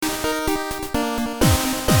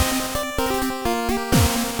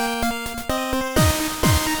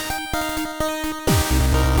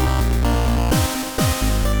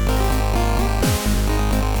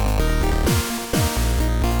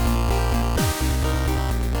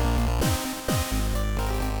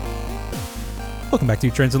Welcome back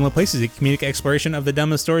to Trends in Low Places, a comedic exploration of the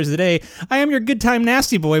dumbest stories of the day. I am your good time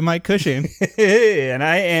nasty boy, Mike Cushing. And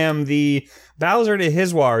I am the Bowser to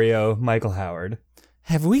his Wario, Michael Howard.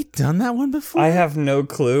 Have we done that one before? I have no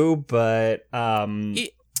clue, but...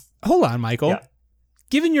 Hold on, Michael. Yeah.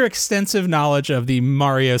 Given your extensive knowledge of the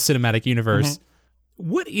Mario cinematic universe,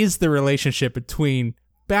 what is the relationship between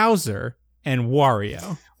Bowser and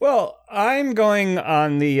Wario? Well, I'm going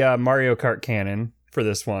on the Mario Kart canon for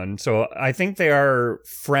this one. So I think they are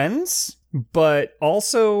friends, but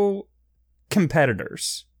also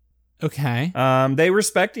competitors. Okay. They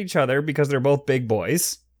respect each other because they're both big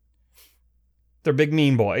boys. They're big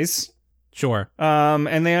mean boys. Sure.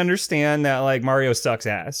 And they understand that like Mario sucks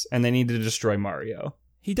ass and they need to destroy Mario.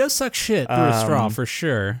 He does suck shit through a straw for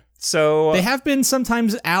sure. So they have been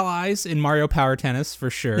sometimes allies in Mario Power Tennis for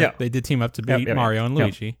sure. Yeah. They did team up to beat Mario and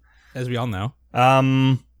Luigi, as we all know.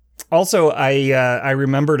 Also, I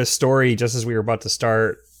remembered a story just as we were about to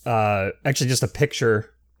start. Actually, just a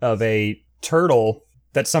picture of a turtle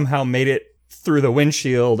that somehow made it through the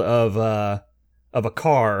windshield of a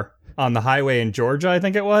car on the highway in Georgia. I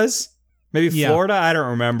think it was maybe Florida. I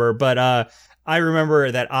don't remember, but I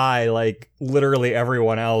remember that like literally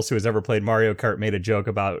everyone else who has ever played Mario Kart made a joke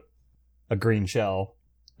about a green shell.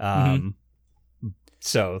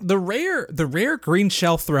 So the rare green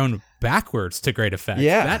shell thrown backwards to great effect.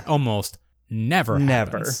 Yeah. That almost never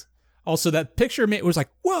happens. Also, that picture was like,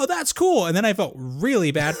 whoa, that's cool. And then I felt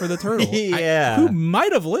really bad for the turtle. Yeah. Who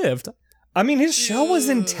might have lived. I mean, his shell was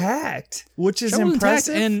intact, which is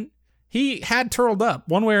impressive. And he had turtled up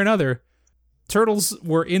one way or another. Turtles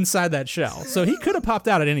were inside that shell. So he could have popped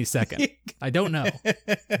out at any second. I don't know.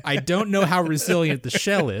 I don't know how resilient the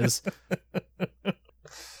shell is.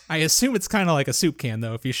 I assume it's kind of like a soup can,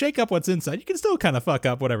 though. If you shake up what's inside, you can still kind of fuck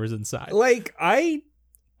up whatever's inside. Like, I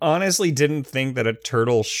honestly didn't think that a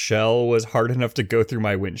turtle shell was hard enough to go through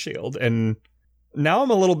my windshield. And now I'm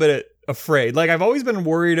a little bit afraid. Like, I've always been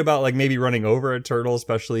worried about, like, maybe running over a turtle,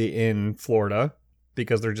 especially in Florida,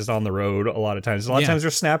 because they're just on the road a lot of times. A lot of times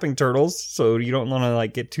they're snapping turtles, so you don't want to,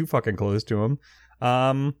 like, get too fucking close to them.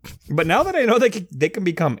 But now that I know they can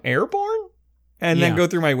become airborne and then go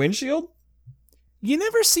through my windshield, you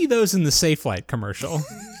never see those in the Safelite commercial.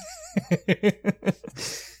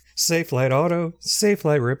 Safelite Auto,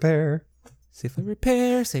 Safelite Repair. Safelite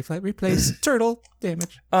Repair, Safelite Replace, turtle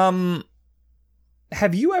damage.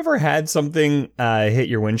 Have you ever had something hit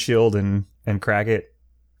your windshield and crack it?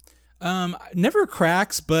 Never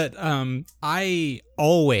cracks, but I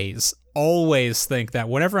always think that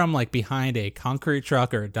whenever I'm like behind a concrete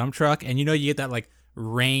truck or a dump truck, and you get that like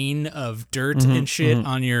rain of dirt and shit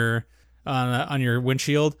on your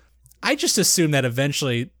windshield, I just assume that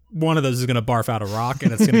eventually one of those is going to barf out a rock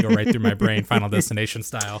and it's going to go right through my brain, Final Destination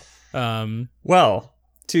style. Well,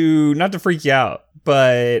 not to freak you out,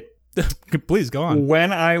 but please go on.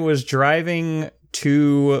 When I was driving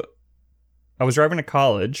to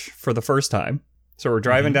college for the first time. So we're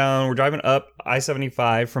driving we're driving up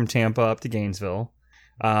I-75 from Tampa up to Gainesville.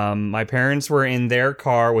 My parents were in their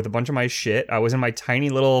car with a bunch of my shit. I was in my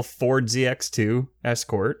tiny little Ford ZX2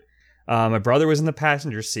 Escort. My brother was in the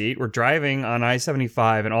passenger seat. We're driving on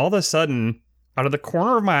I-75, and all of a sudden, out of the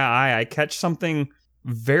corner of my eye, I catch something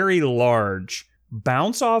very large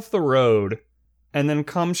bounce off the road and then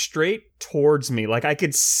come straight towards me. Like I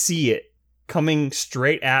could see it coming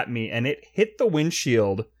straight at me, and it hit the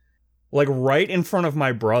windshield like right in front of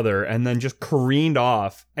my brother and then just careened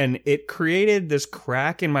off, and it created this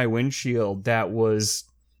crack in my windshield that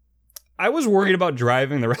I was worried about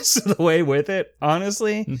driving the rest of the way with it,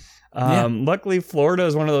 honestly. Luckily, Florida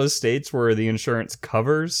is one of those states where the insurance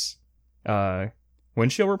covers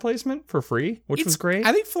windshield replacement for free, which was great.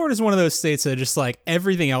 I think Florida is one of those states that just like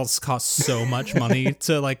everything else costs so much money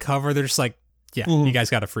to like cover. They're just like, you guys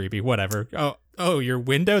got a freebie, whatever. Oh, your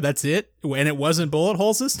window, that's it? And it wasn't bullet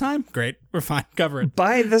holes this time? Great, we're fine, cover it.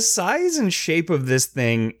 By the size and shape of this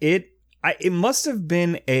thing, it must have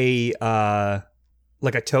been a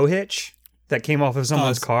tow hitch that came off of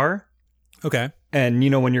someone's car. Okay. And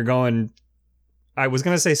when you're going, I was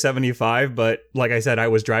going to say 75, but like I said, I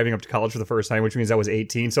was driving up to college for the first time, which means I was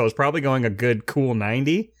 18. So I was probably going a good cool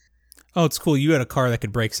 90. Oh, it's cool. You had a car that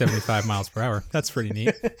could break 75 miles per hour. That's pretty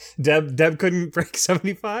neat. Deb couldn't break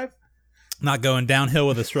 75? Not going downhill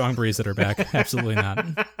with a strong breeze at her back. Absolutely not.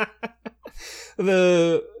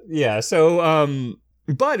 But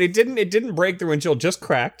it didn't break the windshield, just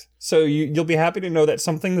cracked. So you'll be happy to know that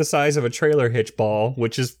something the size of a trailer hitch ball,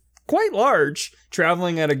 which is quite large,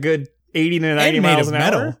 traveling at a good 80 to 90 miles an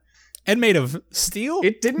hour. And made of steel?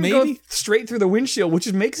 It didn't go straight through the windshield,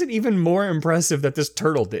 which makes it even more impressive that this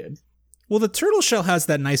turtle did. Well, the turtle shell has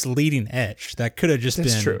that nice leading edge that could have just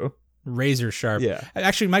That's been true. razor sharp. Yeah.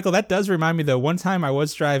 Actually, Michael, that does remind me though. One time I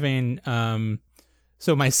was driving.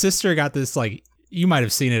 So my sister got this, like, you might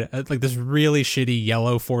have seen it, like this really shitty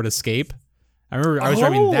yellow Ford Escape. I remember I was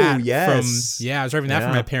driving that I was driving that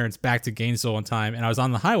from my parents back to Gainesville one time, and I was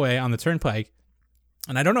on the highway on the turnpike,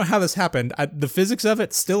 and I don't know how this happened. The physics of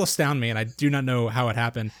it still astound me, and I do not know how it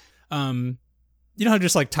happened. You know how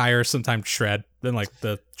just like tires sometimes shred, then like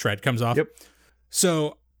the tread comes off? Yep.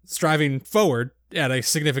 So it's driving forward at a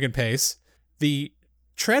significant pace. The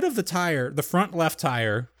tread of the tire, the front left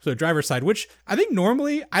tire, so driver's side, which I think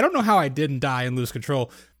normally, I don't know how I didn't die and lose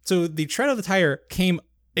control. So the tread of the tire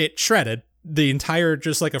it shredded the entire,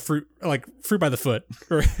 just like a fruit by the foot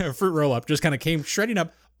or a fruit roll up, just kind of came shredding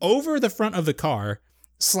up over the front of the car,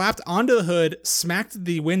 slapped onto the hood, smacked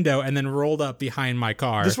the window, and then rolled up behind my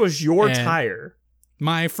car. This was your tire.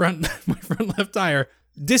 My front left tire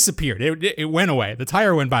disappeared. It went away. The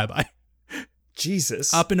tire went bye-bye.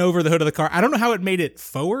 Jesus. Up and over the hood of the car. I don't know how it made it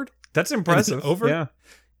forward. That's impressive. Over. Yeah.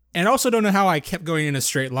 And I also don't know how I kept going in a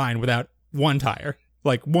straight line without one tire.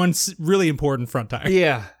 Like one really important front tire.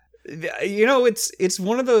 Yeah. You know, it's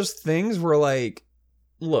one of those things where, like,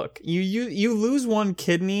 look, you lose one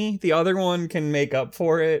kidney, the other one can make up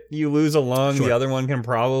for it. You lose a lung, Sure. The other one can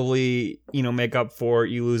probably, make up for it.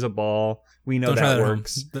 You lose a ball. We know that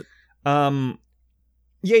works.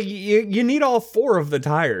 Yeah, you need all 4 of the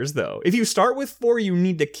tires, though. If you start with 4, you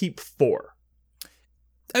need to keep 4.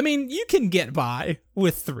 I mean, you can get by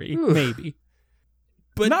with 3, maybe.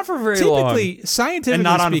 But not for very long. Typically, scientifically and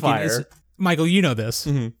not on speaking, fire. Michael, you know this.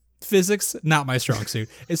 Mm-hmm. Physics, not my strong suit.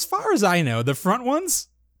 As far as I know, the front ones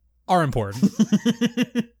are important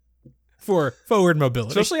for forward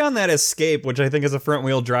mobility. Especially on that Escape, which I think is a front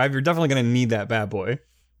wheel drive, you're definitely going to need that bad boy.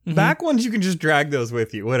 Mm-hmm. Back ones, you can just drag those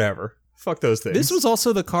with you, whatever. Fuck those things. This was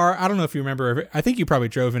also the car, I don't know if you remember, I think you probably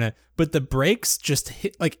drove in it, but the brakes just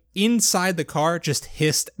hit, like inside the car just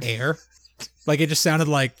hissed air. Like it just sounded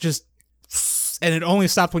like just, and it only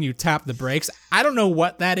stopped when you tapped the brakes. I don't know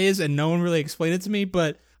what that is, and no one really explained it to me,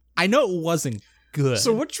 but I know it wasn't good.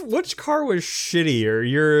 So which car was shittier?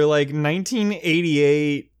 Your like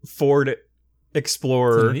 1988 Ford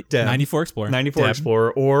Explorer, 94 Explorer, 94 Deb.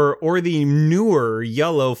 Explorer, or the newer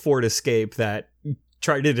yellow Ford Escape that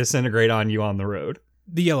tried to disintegrate on you on the road?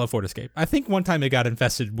 The yellow Ford Escape. I think one time it got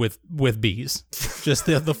infested with bees. Just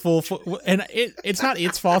the full, and it's not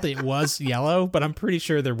its fault. It was yellow, but I'm pretty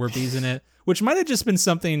sure there were bees in it, which might have just been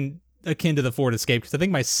something akin to the Ford Escape, because I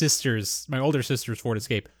think my older sister's Ford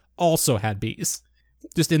Escape also had bees,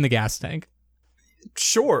 just in the gas tank.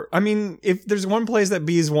 Sure. I mean, if there's one place that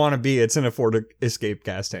bees want to be, it's in a Ford Escape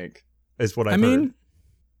gas tank, is what I've heard.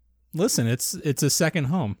 Listen, it's a second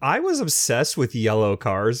home. I was obsessed with yellow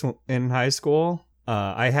cars in high school.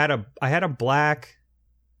 I had a black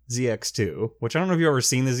ZX2, which I don't know if you've ever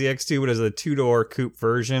seen the ZX2, but it's a 2-door coupe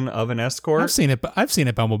version of an Escort. I've seen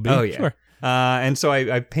it, Bumblebee. Oh yeah. Sure. And so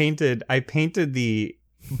I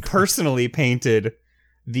personally painted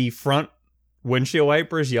the front windshield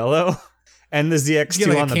wipers yellow and the ZX2 Did you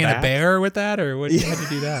get like on a the can back. of bear with that, or what? You had to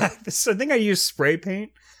do that? So I think I used spray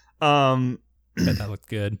paint. Bet that looked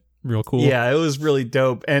good. Real cool. Yeah, it was really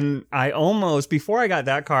dope. And before I got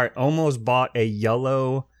that car, I almost bought a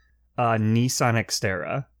yellow Nissan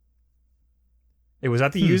Xterra. It was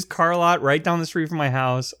at the used car lot right down the street from my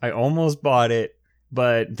house. I almost bought it,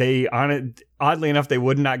 but oddly enough, they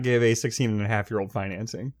would not give a 16-and-a-half-year-old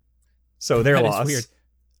financing. So they're lost. Weird.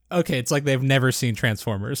 Okay, it's like they've never seen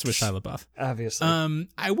Transformers with Shia LaBeouf. Obviously.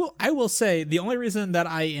 I will say the only reason that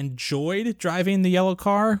I enjoyed driving the yellow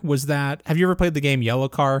car was that, have you ever played the game Yellow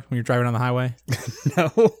Car when you're driving on the highway?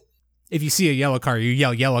 No. If you see a yellow car, you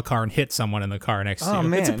yell yellow car and hit someone in the car next to you.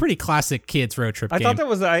 Man. It's a pretty classic kids road trip game. I thought that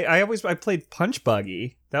was I played Punch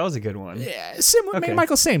Buggy. That was a good one. Yeah, similar. Okay.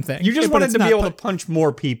 Michael, same thing. You just But wanted it's to be not able to punch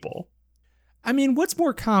more people. I mean, what's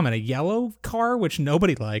more common, a yellow car, which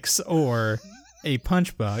nobody likes, or a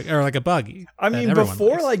punch bug, or like a buggy? I mean,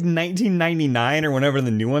 before like 1999 or whenever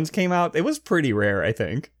the new ones came out, it was pretty rare, I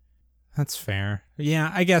think. That's fair.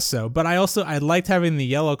 Yeah, I guess so. But I liked having the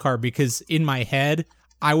yellow car because in my head,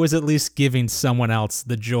 I was at least giving someone else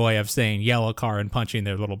the joy of saying yellow car and punching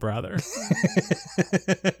their little brother.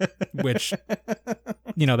 Which,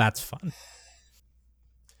 that's fun.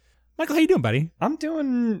 Michael, how you doing, buddy? I'm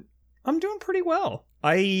doing pretty well.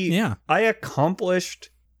 I accomplished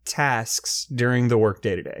tasks during the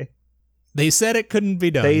workday today. They said it couldn't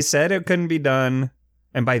be done.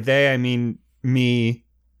 And by they, I mean me.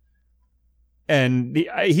 And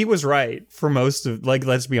he was right for most of,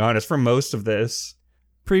 let's be honest, for most of this.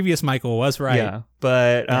 Previous Michael was right. Yeah,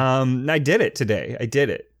 but I did it today. I did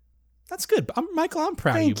it. That's good. Michael, I'm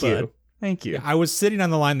proud Thank of you, bud. Thank you. Yeah, I was sitting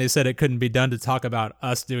on the line. They said it couldn't be done to talk about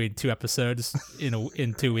us doing 2 episodes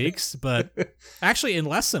in 2 weeks, but actually in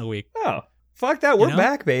less than a week. Oh, fuck that. We're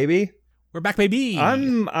back, baby. We're back, baby.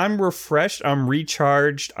 I'm refreshed. I'm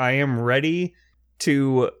recharged. I am ready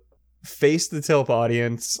to face the TILP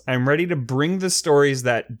audience. I'm ready to bring the stories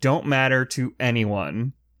that don't matter to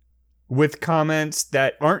anyone with comments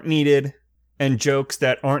that aren't needed and jokes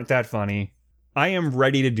that aren't that funny. I am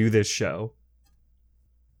ready to do this show.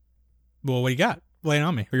 Well, what do you got? Lay it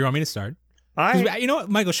on me. Or you want me to start? You know what,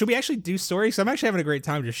 Michael, should we actually do stories? I'm actually having a great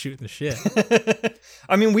time just shooting the shit.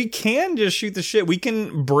 I mean, we can just shoot the shit. We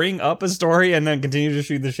can bring up a story and then continue to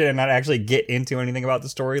shoot the shit and not actually get into anything about the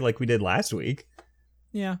story like we did last week.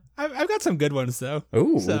 Yeah. I've got some good ones, though.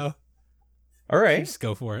 Ooh. So, all right. Just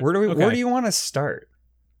go for it. Where do you want to start?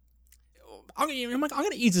 I'm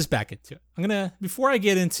going to ease us back into it. Before I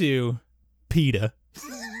get into PETA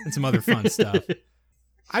and some other fun stuff,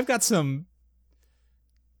 I've got some...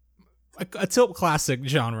 A TILP classic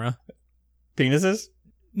genre. Penises?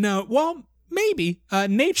 No, well, maybe.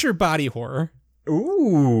 Nature body horror.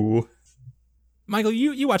 Ooh. Michael,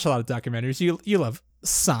 you watch a lot of documentaries. You love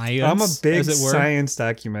science. I'm a big science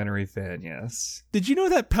documentary fan, yes. Did you know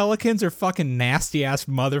that pelicans are fucking nasty-ass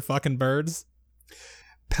motherfucking birds?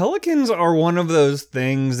 Pelicans are one of those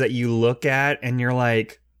things that you look at and you're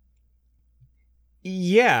like,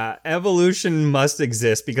 yeah, evolution must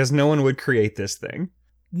exist because no one would create this thing.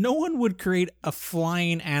 No one would create a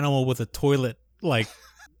flying animal with a toilet,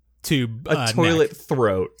 tube. A toilet neck.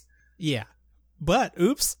 throat. Yeah. But,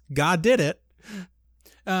 oops, God did it.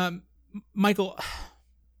 Michael,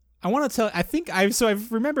 I want to tell,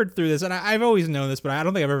 I've remembered through this, and I've always known this, but I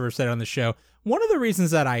don't think I've ever said it on the show. One of the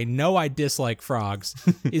reasons that I know I dislike frogs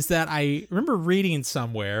is that I remember reading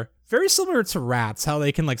somewhere, very similar to rats, how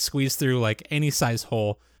they can, squeeze through, any size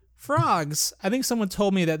hole. Frogs, I think someone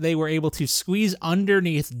told me that they were able to squeeze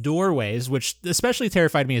underneath doorways, which especially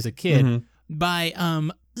terrified me as a kid, by,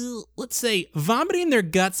 let's say, vomiting their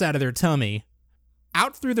guts out of their tummy,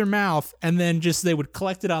 out through their mouth, and then they would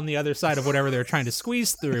collect it on the other side of whatever they were trying to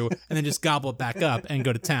squeeze through, and then just gobble it back up and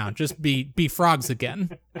go to town. Just be frogs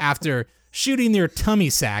again after shooting their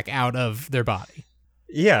tummy sack out of their body.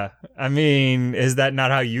 Yeah, I mean, is that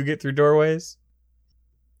not how you get through doorways?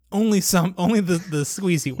 Only the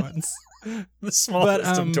squeezy ones. The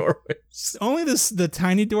smallest of doorways. Only the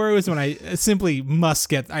tiny doorways when I simply must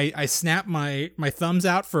get... I snap my thumbs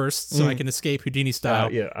out first so I can escape Houdini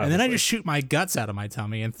style. Yeah, and then I just shoot my guts out of my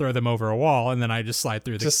tummy and throw them over a wall, and then I just slide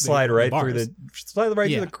through slide right through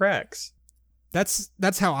the cracks.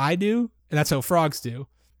 That's how I do, and that's how frogs do.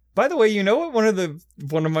 By the way, you know what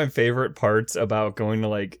one of my favorite parts about going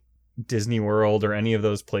to Disney World or any of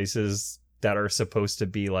those places that are supposed to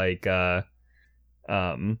be they're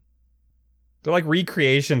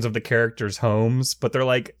recreations of the characters' homes, but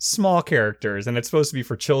they're small characters, and it's supposed to be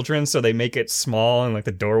for children, so they make it small, and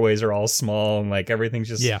the doorways are all small, and everything's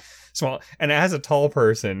just small. And as a tall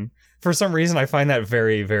person, for some reason, I find that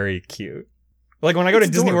very, very cute. When I go to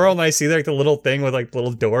Disney World and I see the little thing with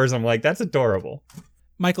little doors, I'm like, that's adorable.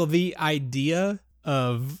 Michael, the idea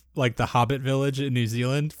of the Hobbit village in New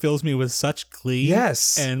Zealand fills me with such glee.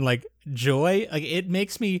 Yes. And joy. It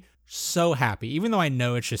makes me so happy, even though I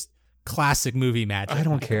know it's just classic movie magic. I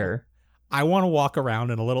don't care. I want to walk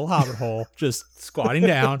around in a little hobbit hole, just squatting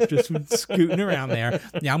down, just scooting around there.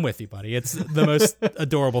 Yeah, I'm with you, buddy. It's the most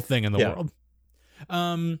adorable thing in the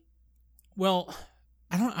world. Well,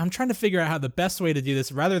 I'm trying to figure out how the best way to do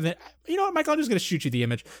this, rather than, you know what, Michael, I'm just going to shoot you the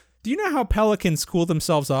image. Do you know how pelicans cool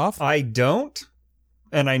themselves off? I don't.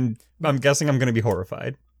 And I'm guessing I'm going to be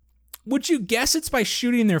horrified. Would you guess it's by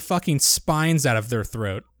shooting their fucking spines out of their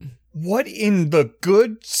throat? What in the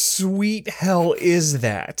good, sweet hell is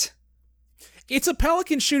that? It's a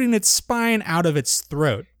pelican shooting its spine out of its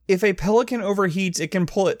throat. If a pelican overheats, it can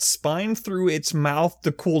pull its spine through its mouth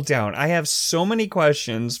to cool down. I have so many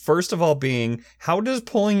questions. First of all being, how does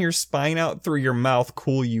pulling your spine out through your mouth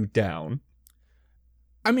cool you down?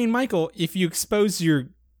 I mean, Michael, if you expose your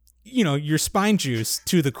spine juice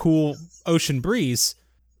to the cool ocean breeze,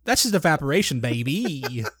 that's just evaporation,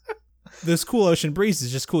 baby. This cool ocean breeze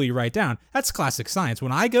is just cool you right down. That's classic science.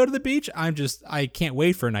 When I go to the beach, I can't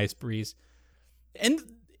wait for a nice breeze. And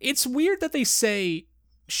it's weird that they say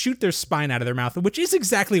shoot their spine out of their mouth, which is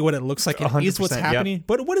exactly what it looks like. It is what's happening. Yep.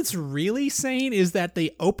 But what it's really saying is that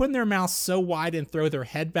they open their mouth so wide and throw their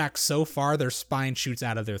head back so far their spine shoots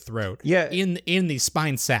out of their throat. Yeah. In the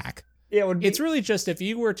spine sac. Yeah, it's really just if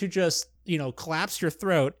you were to just, collapse your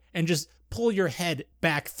throat and just pull your head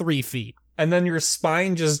back 3 feet. And then your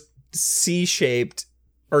spine just C-shaped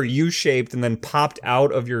or U-shaped and then popped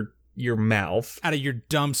out of your your mouth. Out of your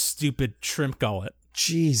dumb, stupid shrimp gullet.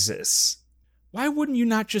 Jesus. Why wouldn't you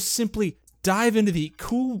not just simply dive into the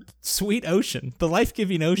cool, sweet ocean, the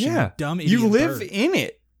life-giving ocean, you dumb idiot You live bird. in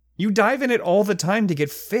it. You dive in it all the time to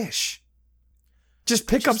get fish. Just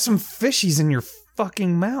pick up some fishies in your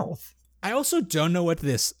fucking mouth. I also don't know what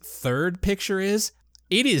this third picture is.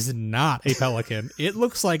 It is not a pelican. It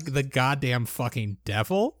looks like the goddamn fucking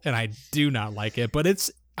devil, and I do not like it. But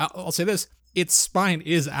I'll say this, its spine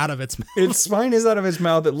is out of its mouth. Its spine is out of its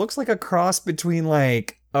mouth. It looks like a cross between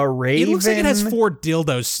like a raven. It looks like it has 4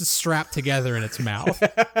 dildos strapped together in its mouth.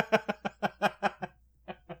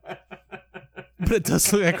 But it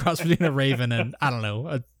does look like a cross between a raven and, I don't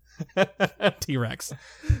know, a T-Rex.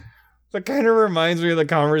 That kind of reminds me of the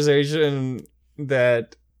conversation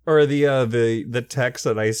that, or the text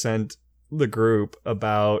that I sent the group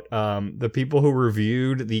about the people who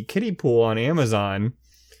reviewed the kiddie pool on Amazon,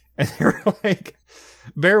 and they were like,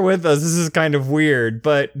 "Bear with us, this is kind of weird,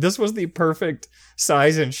 but this was the perfect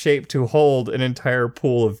size and shape to hold an entire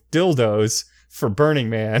pool of dildos for Burning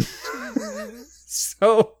Man."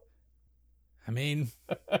 So, I mean,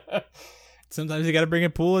 sometimes you got to bring a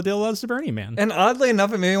pool of dildos to Burning Man. and oddly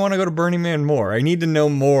enough, it made me want to go to Burning Man more. I need to know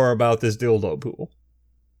more about this dildo pool.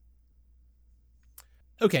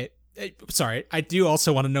 Okay, sorry. I do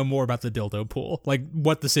also want to know more about the dildo pool. Like,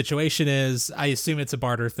 what the situation is. I assume it's a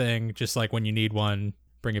barter thing, just like when you need one,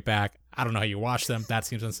 bring it back. I don't know how you wash them. That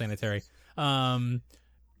seems unsanitary. Comment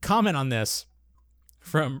on this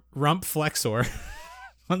from Rump Flexor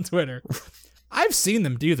on Twitter. I've seen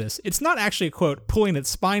them do this. It's not actually, quote, pulling its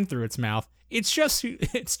spine through its mouth. It's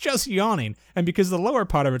just yawning. And because the lower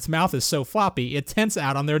part of its mouth is so floppy, it tents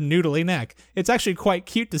out on their noodly neck. It's actually quite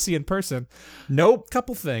cute to see in person. Nope.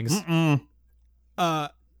 Couple things.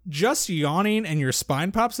 Just yawning and your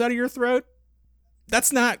spine pops out of your throat?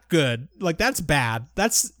 That's not good. Like, that's bad.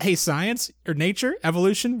 That's, hey, science or nature,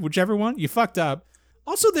 evolution, whichever one, you fucked up.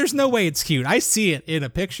 Also, there's no way it's cute. I see it in a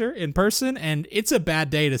picture, in person, and it's a bad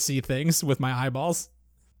day to see things with my eyeballs.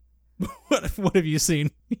 What have you seen?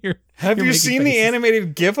 Have you seen the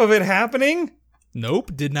animated GIF of it happening?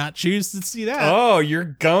 Nope, did not choose to see that. Oh, you're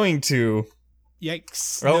going to.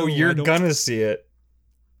 Yikes. Oh, No, you're I don't. gonna see it.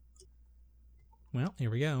 Well, here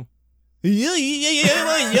we go.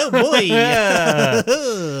 Yeah, boy.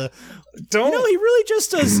 Don't. No, he really just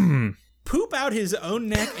does poop out his own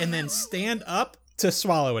neck and then stand up to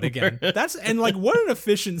swallow it again. And like, what an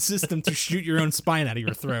efficient system to shoot your own spine out of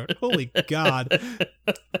your throat. Holy God.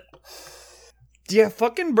 Yeah,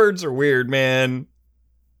 fucking birds are weird, man.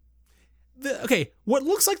 Okay, what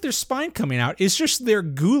looks like their spine coming out is just their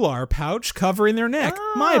gular pouch covering their neck.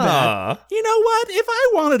 My bad. You know what? If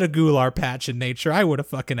I wanted a gular patch in nature, I would have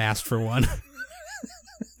fucking asked for one.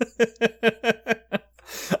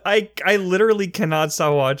 I literally cannot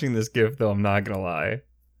stop watching this GIF, though, I'm not gonna lie.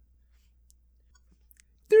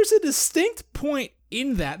 There's a distinct point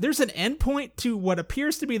in that. There's an end point to what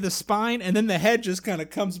appears to be the spine, and then the head just kind of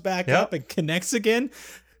comes back up and connects again.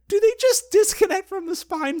 Do they just disconnect from the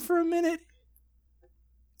spine for a minute?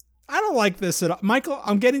 I don't like this at all. Michael,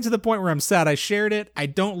 I'm getting to the point where I'm sad I shared it. I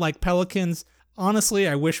don't like pelicans. Honestly,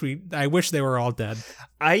 I wish they were all dead.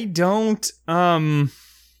 I don't, I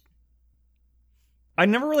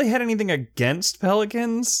never really had anything against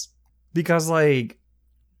pelicans because, like,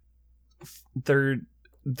 they're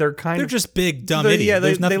kind They're of just big dumb idiots. Yeah,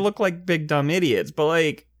 There's they look like big dumb idiots, but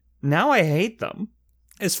like now I hate them.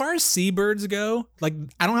 As far as seabirds go, like,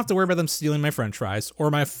 I don't have to worry about them stealing my french fries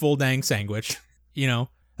or my full dang sandwich. You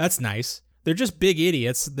know, that's nice. They're just big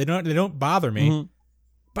idiots. They don't bother me. Mm-hmm.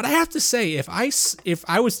 But I have to say, if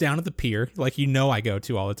I was down at the pier, like, you know, I go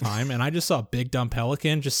to all the time, and I just saw a big dumb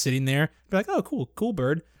pelican just sitting there, I'd be like, oh, cool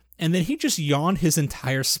bird. And then he just yawned his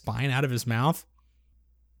entire spine out of his mouth.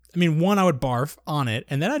 I mean, I would barf on it,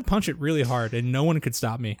 and then I'd punch it really hard, and no one could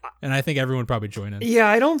stop me. And I think everyone would probably join in. Yeah,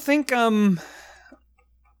 I don't think, I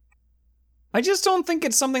just don't think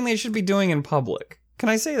it's something they should be doing in public. Can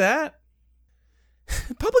I say that?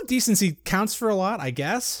 Public decency counts for a lot, I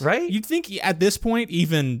guess. Right? You'd think at this point,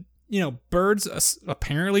 even, you know, birds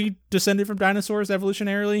apparently descended from dinosaurs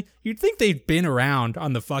evolutionarily, you'd think they've been around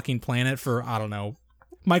on the fucking planet for, I don't know.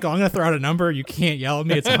 Michael, I'm going to throw out a number. You can't yell at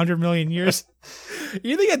me. It's 100 million years.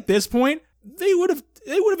 You think at this point, they would have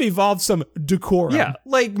evolved some decorum. Yeah,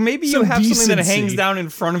 like maybe you Some have something that decency. hangs down in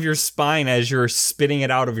front of your spine as you're spitting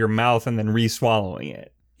it out of your mouth and then re-swallowing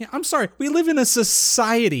it. Yeah, I'm sorry. We live in a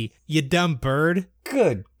society, you dumb bird.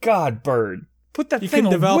 Good God, bird. Put that You thing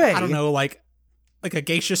can develop, away. I don't know, like a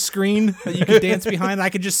geisha screen that you can dance behind. I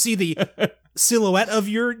could just see the silhouette of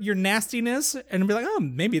your nastiness and be like, oh,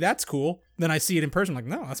 maybe that's cool. Then I see it in person, like,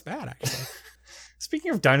 no, that's bad, actually.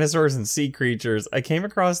 Speaking of dinosaurs and sea creatures, I came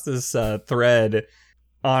across this thread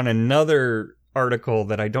on another article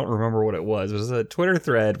that I don't remember what it was. It was a Twitter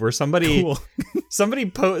thread where somebody Cool.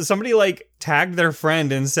 somebody like tagged their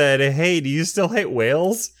friend and said, "Hey, do you still hate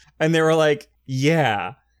whales?" And they were like,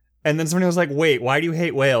 "Yeah." And then somebody was like, "Wait, why do you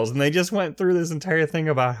hate whales?" And they just went through this entire thing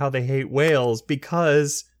about how they hate whales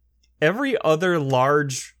because every other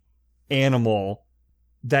large animal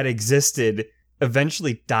that existed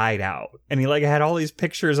eventually died out. And he like had all these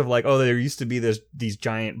pictures of like, oh, there used to be these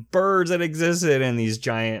giant birds that existed and these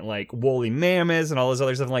giant like woolly mammoths and all this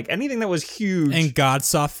other stuff. Like anything that was huge. And God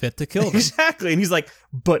saw fit to kill them. Exactly. And he's like,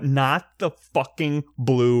 but not the fucking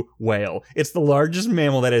blue whale. It's the largest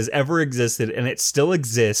mammal that has ever existed and it still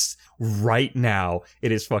exists right now.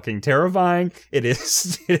 It is fucking terrifying. It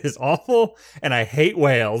is awful. And I hate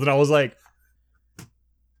whales. And I was like,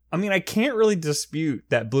 I mean, I can't really dispute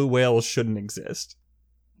that blue whales shouldn't exist.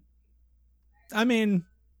 I mean,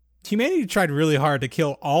 humanity tried really hard to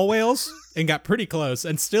kill all whales and got pretty close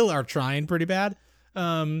and still are trying pretty bad.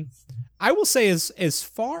 I will say as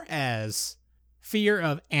far as fear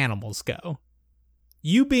of animals go,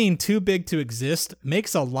 you being too big to exist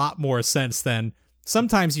makes a lot more sense than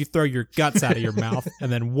sometimes you throw your guts out of your mouth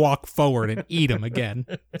and then walk forward and eat them again.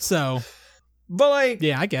 So, but like,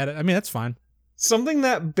 yeah, I get it. I mean, that's fine. Something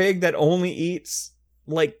that big that only eats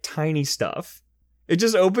like tiny stuff. It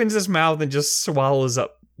just opens its mouth and just swallows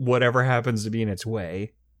up whatever happens to be in its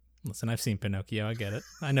way. Listen, I've seen Pinocchio. I get it.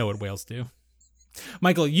 I know what whales do.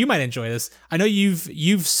 Michael, you might enjoy this. I know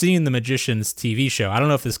you've seen the Magicians TV show. I don't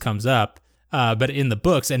know if this comes up, but in the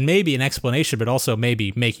books, and maybe an explanation, but also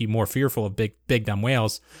maybe make you more fearful of big dumb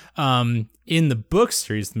whales. In the book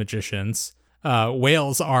series, The Magicians,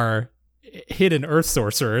 whales are hidden earth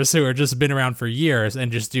sorcerers who are just been around for years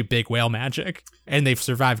and just do big whale magic, and they've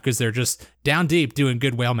survived because they're just down deep doing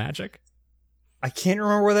good whale magic. I can't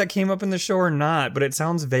remember where that came up in the show or not, but it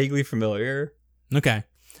sounds vaguely familiar. Okay,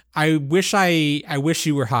 I wish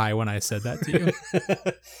you were high when I said that to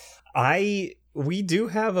you. We do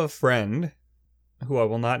have a friend who I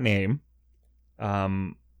will not name,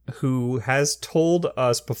 who has told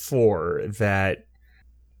us before that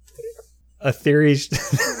a theory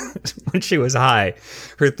when she was high,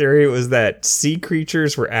 her theory was that sea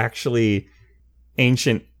creatures were actually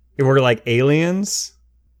were like aliens,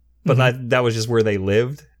 but that was just where they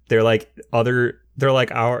lived. They're like other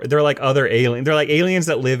aliens. They're like aliens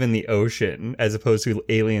that live in the ocean as opposed to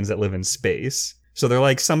aliens that live in space. So they're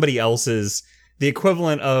like somebody else's, the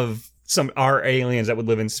equivalent of our aliens that would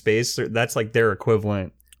live in space. That's like their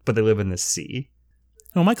equivalent, but they live in the sea.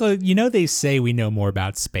 Well, Michael, you know they say we know more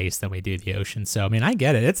about space than we do the ocean, so I mean, I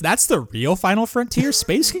get it. That's the real final frontier.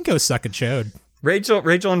 Space can go suck a chode.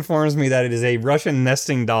 Rachel informs me that it is a Russian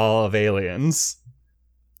nesting doll of aliens.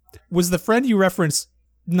 Was the friend you referenced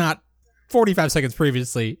not 45 seconds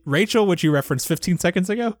previously Rachel, which you referenced 15 seconds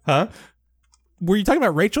ago? Huh? Were you talking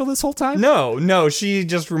about Rachel this whole time? No. She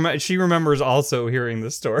just she remembers also hearing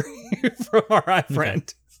the story from our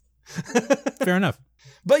friend. Okay. Fair enough.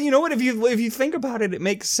 But you know what? If you think about it, it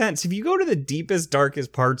makes sense. If you go to the deepest,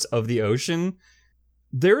 darkest parts of the ocean,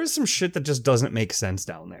 there is some shit that just doesn't make sense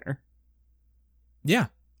down there. Yeah.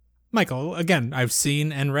 Michael, again, I've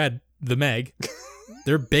seen and read The Meg.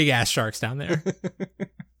 They're big ass sharks down there.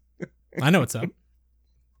 I know what's up.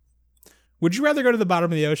 Would you rather go to the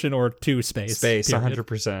bottom of the ocean or to space? Space, period?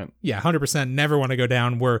 100%. Yeah, 100%. Never want to go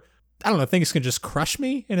down where, I don't know, things can just crush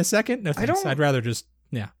me in a second. No thanks. I'd rather just,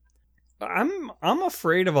 yeah. I'm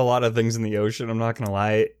afraid of a lot of things in the ocean. I'm not gonna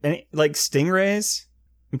lie. Like stingrays.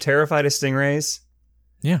 I'm terrified of stingrays.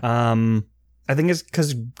 Yeah. I think it's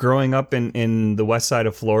because growing up in the west side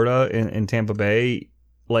of Florida in Tampa Bay,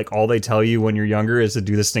 like all they tell you when you're younger is to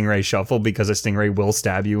do the stingray shuffle because a stingray will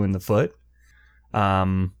stab you in the foot.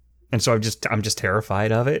 And so I'm just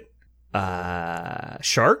terrified of it.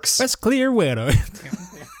 Sharks. West Clearwater.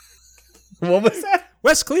 What was that?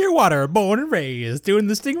 West Clearwater, born and raised, doing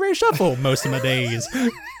the stingray shuffle most of my days.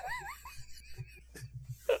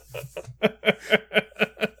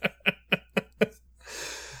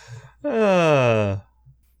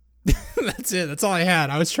 That's it. That's all I had.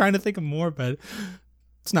 I was trying to think of more, but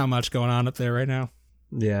it's not much going on up there right now.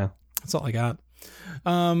 Yeah. That's all I got.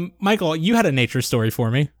 Michael, you had a nature story for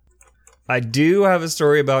me. I do have a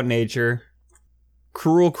story about nature.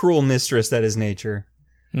 Cruel, cruel mistress that is nature.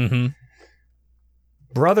 Mm-hmm.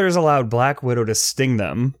 Brothers allowed Black Widow to sting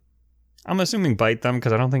them. I'm assuming bite them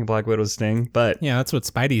because I don't think Black Widows sting, but... Yeah, that's what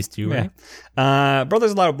Spideys do, right?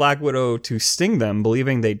 Brothers allowed Black Widow to sting them,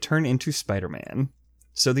 believing they'd turn into Spider-Man.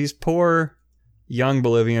 So these poor young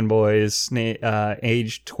Bolivian boys,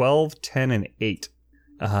 aged 12, 10, and 8,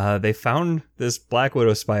 they found this Black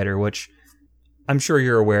Widow spider, which I'm sure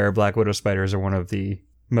you're aware Black Widow spiders are one of the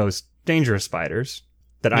most dangerous spiders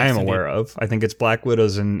that I am aware of. I think it's Black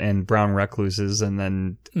Widows and brown recluses, and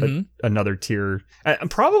then another tier.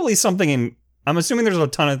 Probably something in... I'm assuming there's a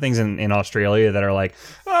ton of things in Australia that are like,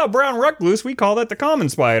 oh, brown recluse, we call that the common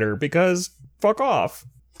spider because fuck off.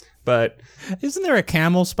 But isn't there a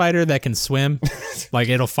camel spider that can swim? Like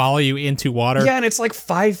it'll follow you into water? Yeah, and it's like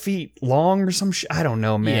 5 feet long or some shit. I don't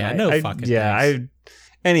know, man.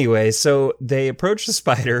 Anyway, so they approached the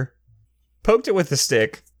spider, poked it with a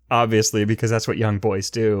stick, obviously, because that's what young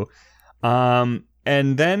boys do. And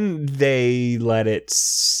then they let it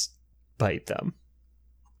bite them.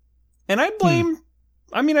 And I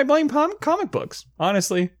blame comic books,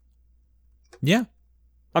 honestly. Yeah.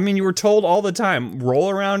 I mean, you were told all the time, roll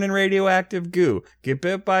around in radioactive goo, get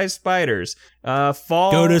bit by spiders,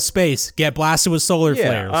 fall... Go to space, get blasted with solar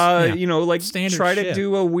flares. You know, like, standard try shit. to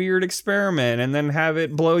do a weird experiment and then have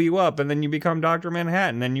it blow you up, and then you become Dr.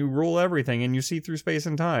 Manhattan, and you rule everything, and you see through space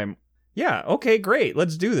and time. Yeah, okay, great,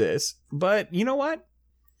 let's do this. But, you know what?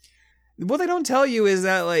 What they don't tell you is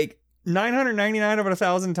that, like, 999 of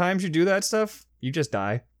 1,000 times you do that stuff, you just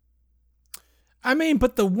die. I mean,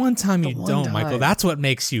 but the one time you don't, Michael, that's what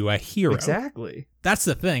makes you a hero. Exactly. That's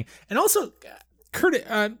the thing. And also, Curtis,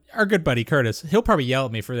 our good buddy Curtis, he'll probably yell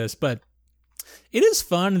at me for this, but it is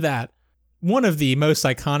fun that one of the most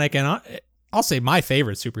iconic, and I'll say my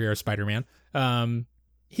favorite superhero, Spider-Man,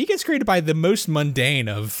 he gets created by the most mundane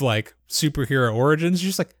of, like, superhero origins. You're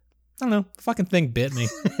just like, I don't know, fucking thing bit me.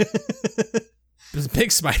 This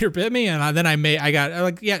big spider bit me, and then I got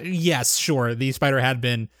like, yes, sure, the spider had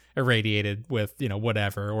been irradiated with, you know,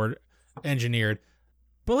 whatever, or engineered,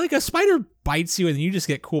 but like a spider bites you and you just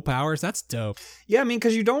get cool powers. That's dope. Yeah, I mean,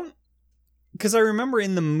 because I remember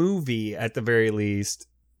in the movie, at the very least,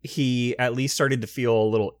 he at least started to feel a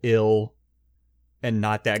little ill and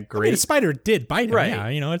not that great. I mean, the spider did bite him, right? Yeah,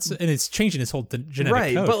 you know, it's changing his whole genetic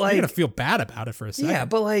right, code. But like, you're gonna feel bad about it for a second. Yeah,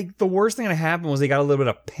 but like the worst thing that happened was he got a little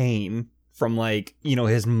bit of pain from, like, you know,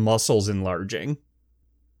 his muscles enlarging.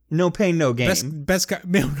 No pain, no gain.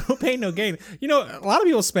 No pain, no gain. You know, a lot of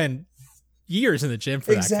people spend years in the gym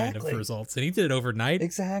for that kind of results, and he did it overnight.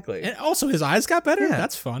 Exactly. And also his eyes got better. Yeah.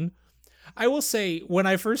 That's fun. I will say, when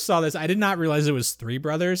I first saw this, I did not realize it was three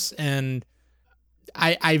brothers, and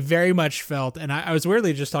I very much felt, and I was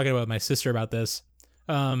weirdly just talking about my sister about this.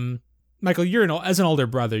 Michael, as an older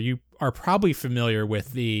brother, you are probably familiar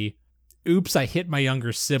with the oops, I hit my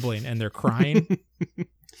younger sibling and they're crying.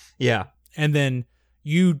 Yeah. And then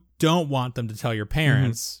you don't want them to tell your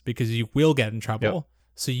parents because you will get in trouble. Yep.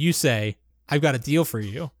 So you say, I've got a deal for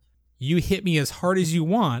you. You hit me as hard as you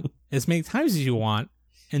want, as many times as you want,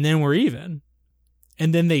 and then we're even.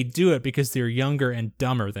 And then they do it because they're younger and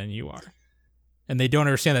dumber than you are. And they don't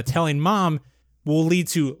understand that telling mom will lead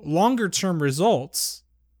to longer term results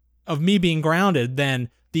of me being grounded than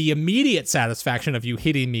the immediate satisfaction of you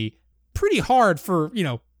hitting me pretty hard for, you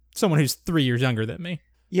know, someone who's 3 years younger than me.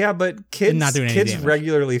 Yeah, but kids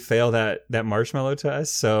regularly fail that marshmallow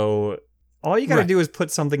test. So all you got to do is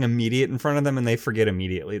put something immediate in front of them and they forget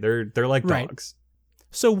immediately. They're like dogs.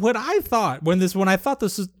 So what I thought when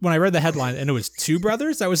I read the headline and it was two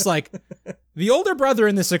brothers, I was like, the older brother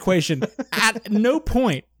in this equation, at no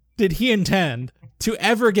point did he intend to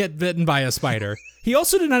ever get bitten by a spider. He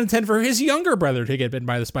also did not intend for his younger brother to get bitten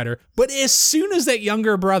by the spider. But as soon as that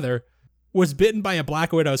younger brother was bitten by a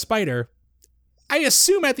Black Widow spider, I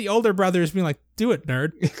assume at the older brother is being like, do it,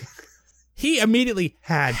 nerd. He immediately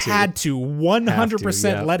had to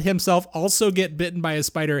 100% let himself also get bitten by a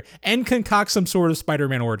spider and concoct some sort of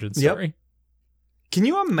Spider-Man origin story. Yep. Can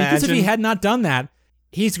you imagine? Because if he had not done that,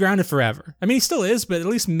 he's grounded forever. I mean, he still is, but at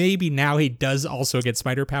least maybe now he does also get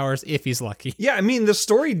spider powers if he's lucky. Yeah, I mean, the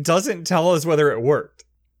story doesn't tell us whether it worked.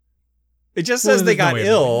 It just says they got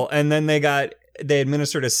ill, and then they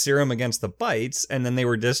administered a serum against the bites, and then they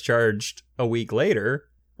were discharged a week later,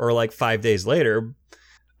 or like 5 days later.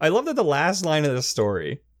 I love that the last line of the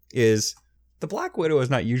story is, the Black Widow is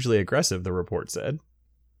not usually aggressive, the report said.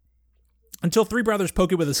 Until three brothers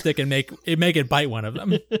poke it with a stick and make it bite one of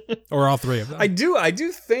them. Or all three of them. I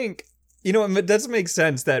do think, you know, it does make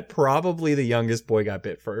sense that probably the youngest boy got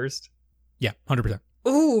bit first. Yeah, 100%.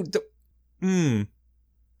 Ooh,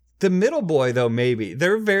 the middle boy, though, maybe.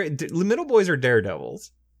 The middle boys are daredevils.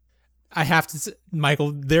 I have to say,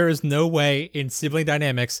 Michael, there is no way in sibling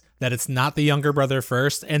dynamics that it's not the younger brother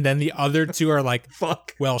first, and then the other two are like,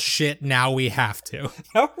 fuck. Well, shit, now we have to.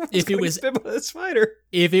 If it was bit by the spider.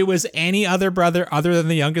 If it was any other brother other than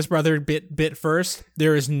the youngest brother bit first,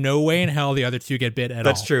 there is no way in hell the other two get bit at all.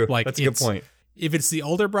 That's true. Like, that's a good point. If it's the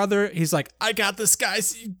older brother, he's like, I got this,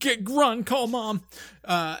 guys. Run, call mom.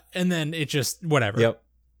 And then it just, whatever. Yep.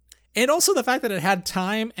 And also the fact that it had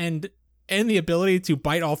time and the ability to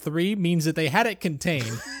bite all three means that they had it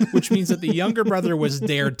contained, which means that the younger brother was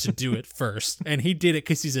dared to do it first. And he did it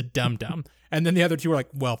because he's a dum-dum. And then the other two were like,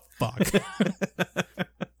 well, fuck.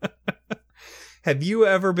 Have you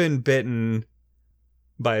ever been bitten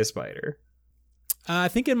by a spider? I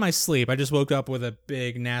think in my sleep, I just woke up with a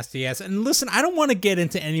big nasty ass. And listen, I don't want to get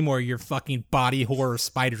into any more of your fucking body horror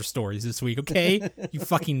spider stories this week, okay? You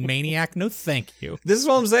fucking maniac. No, thank you. This is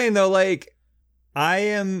what I'm saying, though. Like,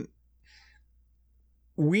 when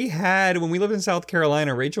we lived in South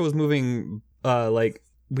Carolina, Rachel was moving, when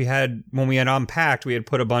we had unpacked, we had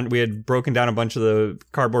broken down a bunch of the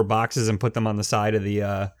cardboard boxes and put them on the side of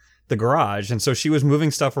the garage. And so she was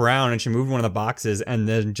moving stuff around and she moved one of the boxes, and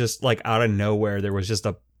then just like out of nowhere, there was just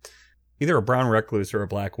either a brown recluse or a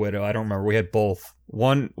black widow. I don't remember. We had both.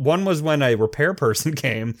 One was when a repair person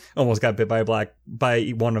came, almost got bit by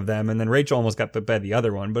one of them. And then Rachel almost got bit by the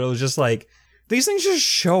other one. But it was just like, these things just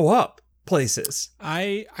show up places.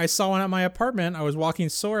 I saw one at my apartment. I was walking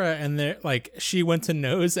Sora, and there, like, she went to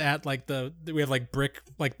nose at like we have like brick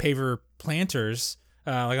like paver planters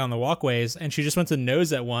like on the walkways, and she just went to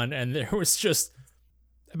nose at one, and there was just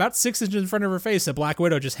about 6 inches in front of her face a black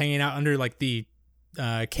widow just hanging out under like the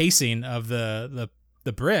casing of the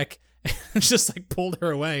brick. And just like pulled her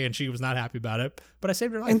away, and she was not happy about it. But I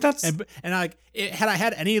saved her life. And had I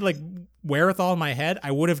had any like wherewithal in my head, I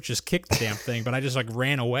would have just kicked the damn thing. But I just like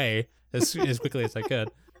ran away as quickly as I could,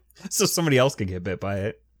 so somebody else could get bit by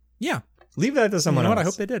it. Yeah, leave that to someone else. I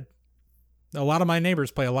hope they did. A lot of my neighbors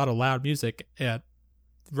play a lot of loud music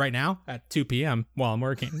right now at 2 p.m. while I'm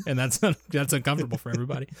working, and that's uncomfortable for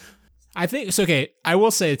everybody. I think it's okay. I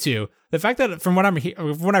will say too, the fact that from what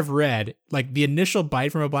I've read, like the initial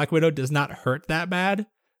bite from a black widow does not hurt that bad.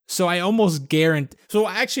 So I almost guarantee. So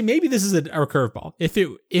actually, maybe this is a curveball. If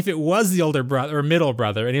it was the older brother or middle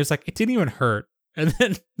brother, and he was like, it didn't even hurt, and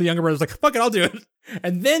then the younger brother was like, fuck it, I'll do it,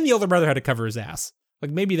 and then the older brother had to cover his ass.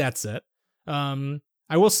 Like maybe that's it. I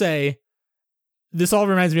will say, this all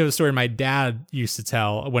reminds me of a story my dad used to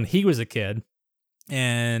tell when he was a kid.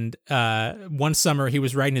 And one summer he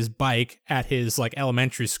was riding his bike at his like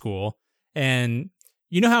elementary school, and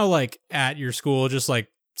you know how like at your school, just like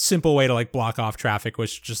simple way to like block off traffic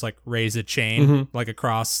was just like raise a chain like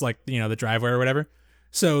across like, you know, the driveway or whatever.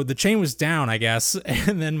 So the chain was down, I guess,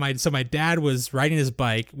 and then my dad was riding his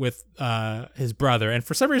bike with his brother, and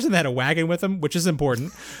for some reason they had a wagon with him, which is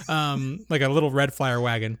important, like a little red flyer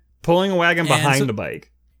wagon, pulling a wagon behind the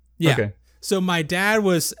bike. Yeah. Okay. So I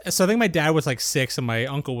think my dad was like 6 and my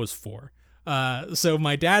uncle was 4. So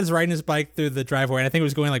my dad's riding his bike through the driveway, and I think it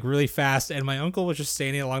was going like really fast, and my uncle was just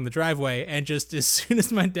standing along the driveway, and just as soon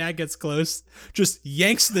as my dad gets close, just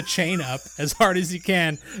yanks the chain up as hard as he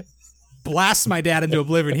can, blasts my dad into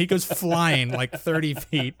oblivion. He goes flying like 30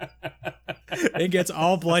 feet and gets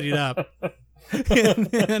all bloodied up. And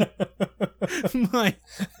then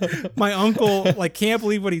my uncle like can't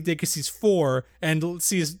believe what he did because he's 4 and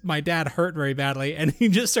sees my dad hurt very badly, and he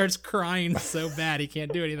just starts crying so bad he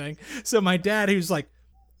can't do anything. So my dad, who's like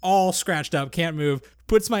all scratched up, can't move,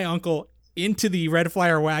 puts my uncle into the red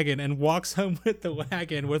flyer wagon and walks home with the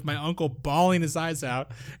wagon with my uncle bawling his eyes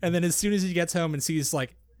out. And then as soon as he gets home and sees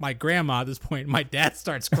like my grandma at this point, my dad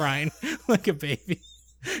starts crying like a baby.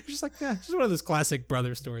 Just like, yeah, just one of those classic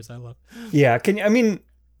brother stories I love. Yeah,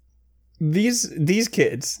 these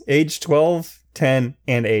kids, age 12, 10,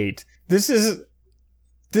 and 8, this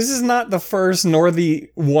is not the first nor the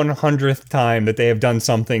 100th time that they have done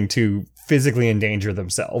something to physically endanger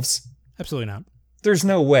themselves. Absolutely not. There's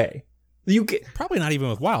no way. Probably not even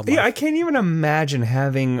with wildlife. Yeah, I can't even imagine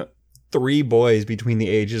having 3 boys between the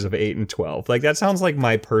ages of 8 and 12. Like, that sounds like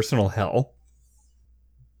my personal hell.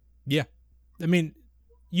 Yeah. I mean,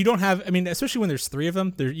 you don't have, especially when there's 3 of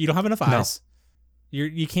them, you don't have enough eyes. No.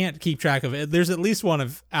 You can't keep track of it. There's at least one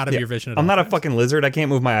out of your vision. I'm not a fucking lizard. I can't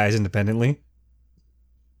move my eyes independently.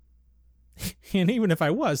 And even if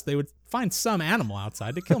I was, they would find some animal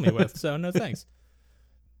outside to kill me with. So no thanks.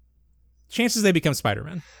 Chances they become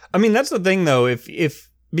Spider-Man. I mean, that's the thing though.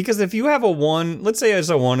 Because if you have let's say it's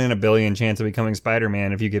a 1 in a billion chance of becoming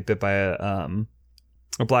Spider-Man if you get bit by a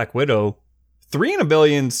Black Widow, 3 in a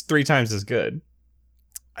billion's 3 times as good.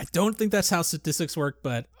 I don't think that's how statistics work,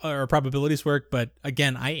 or probabilities work. But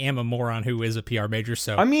again, I am a moron who is a PR major,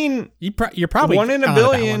 so I mean, you're probably 1 in a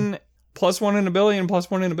billion plus 1 in a billion plus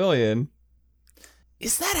 1 in a billion.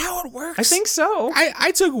 Is that how it works? I think so.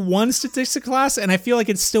 I took one statistics class, and I feel like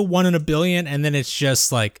it's still 1 in a billion, and then it's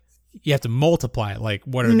just like You have to multiply it. Like,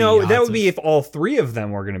 what are No, the that odds would be if all three of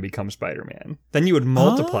them were going to become Spider-Man. Then you would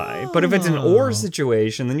multiply. But if it's an or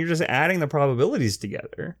situation, then you're just adding the probabilities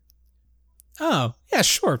together. Oh, yeah,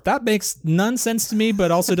 sure. That makes none sense to me,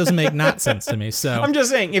 but also doesn't make not sense to me. So I'm just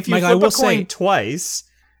saying, if you Michael, flip a coin twice,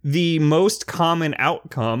 the most common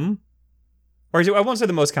outcome, or I won't say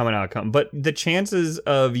the most common outcome, but the chances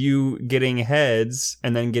of you getting heads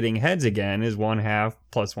and then getting heads again is 1/2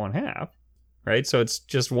 plus 1/2, right? So it's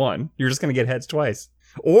just one. You're just going to get heads twice.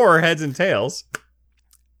 Or heads and tails.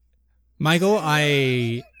 Michael,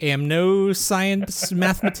 I am no science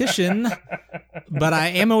mathematician, but I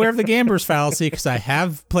am aware of the gambler's fallacy because I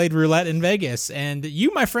have played roulette in Vegas, and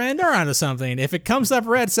you, my friend, are onto something. If it comes up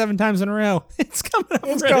red 7 times in a row, it's coming up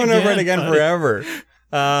red again forever.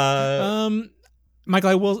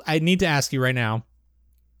 Michael, I need to ask you right now,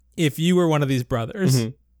 if you were one of these brothers,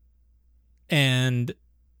 and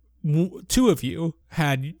two of you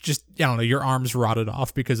had just, I don't know, your arms rotted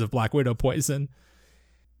off because of Black Widow poison,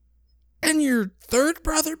 and your third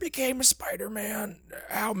brother became a Spider-Man,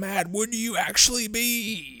 how mad would you actually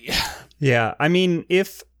be? Yeah, I mean,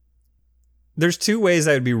 if there's two ways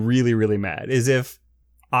I would be really, really mad, is if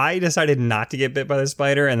I decided not to get bit by the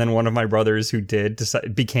spider and then one of my brothers who did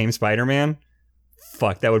became Spider-Man.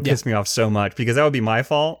 Fuck, that would piss me off so much because that would be my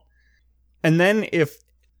fault. And then if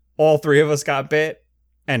all three of us got bit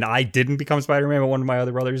and I didn't become Spider-Man but one of my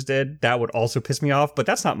other brothers did, that would also piss me off, but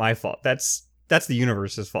that's not my fault. That's the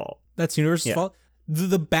universe's fault. That's the universe's fault.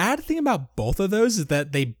 The bad thing about both of those is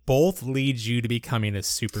that they both lead you to becoming a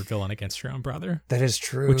supervillain against your own brother. That is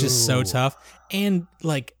true. Which is so tough. And,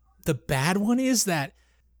 like, the bad one is that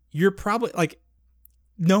you're probably, like,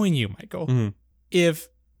 knowing you, Michael, if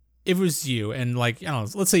it was you and, like, I don't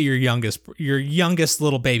know, let's say your youngest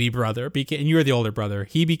little baby brother, and you were the older brother,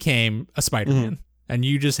 he became a Spider-Man, and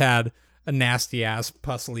you just had a nasty ass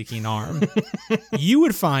pus leaking arm, you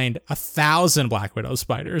would find 1,000 Black Widow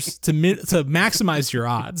spiders to maximize your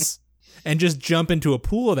odds and just jump into a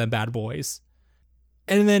pool of them bad boys.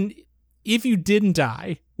 And then if you didn't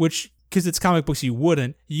die, which, because it's comic books, you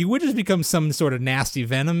would just become some sort of nasty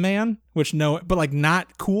Venom man, but like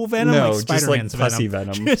not cool Venom, no, like Spider-Man's just like pussy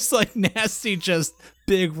Venom. Just like nasty, just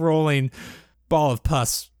big rolling ball of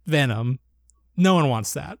pus Venom. No one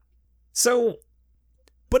wants that. So,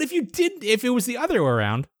 but if it was the other way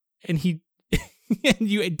around, and you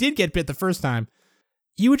did get bit the first time,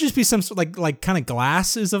 you would just be some sort like kind of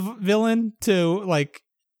Glass is a villain to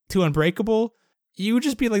Unbreakable. You would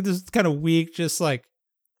just be like this kind of weak, just like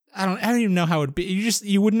I don't even know how it would be.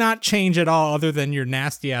 You would not change at all, other than your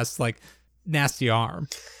nasty ass nasty arm.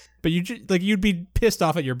 But you'd be pissed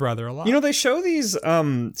off at your brother a lot. You know, they show these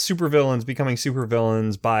supervillains becoming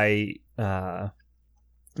supervillains by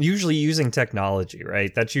usually using technology,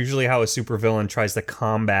 right? That's usually how a supervillain tries to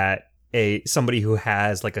combat somebody who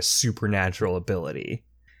has like a supernatural ability.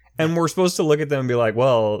 And we're supposed to look at them and be like,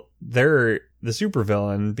 well, they're the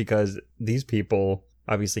supervillain because these people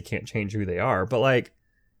obviously can't change who they are. But like,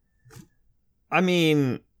 I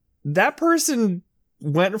mean, that person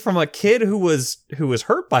went from a kid who was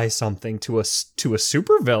hurt by something to a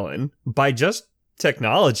supervillain by just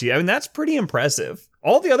technology. I mean, that's pretty impressive.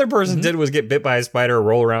 All the other person did was get bit by a spider or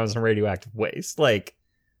roll around in some radioactive waste. Like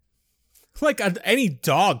any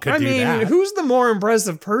dog could do that. I mean, who's the more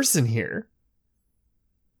impressive person here?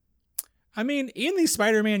 I mean, in the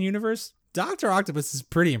Spider-Man universe, Dr. Octopus is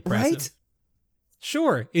pretty impressive. Right?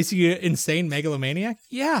 Sure. Is he an insane megalomaniac?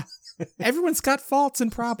 Yeah. Everyone's got faults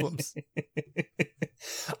and problems.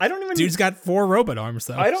 Dude's got 4 robot arms,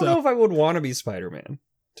 though. I don't know if I would want to be Spider-Man,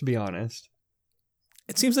 to be honest.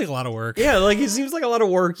 It seems like a lot of work. Yeah, like it seems like a lot of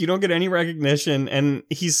work. You don't get any recognition, and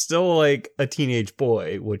he's still like a teenage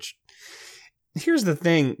boy, which here's the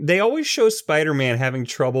thing. They always show Spider-Man having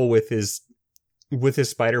trouble with his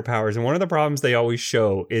spider powers, and one of the problems they always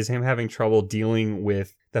show is him having trouble dealing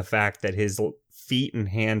with the fact that his feet and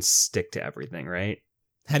hands stick to everything, right?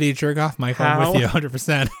 How do you jerk off, Michael? I'm with you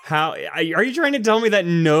 100%. How are you trying to tell me that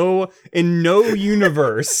in no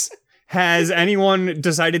universe has anyone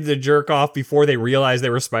decided to jerk off before they realized they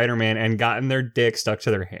were Spider-Man and gotten their dick stuck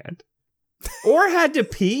to their hand? Or had to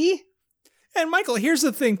pee? And Michael, here's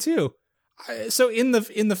the thing too. So in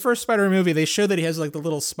the first Spider-Man movie, they show that he has like the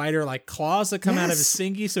little spider like claws that come out of his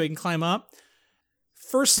thingy so he can climb up.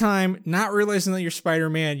 First time, not realizing that you're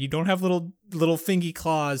Spider-Man, you don't have little thingy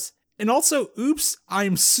claws. And also, oops,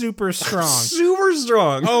 I'm super strong. Super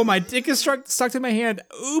strong. Oh, my dick is stuck to my hand.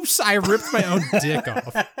 Oops, I ripped my own dick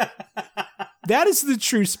off. That is the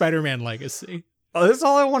true Spider-Man legacy. Oh, that's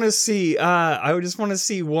all I want to see. I just want to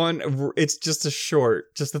see one. It's just a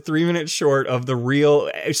 3-minute short of the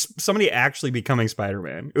real somebody actually becoming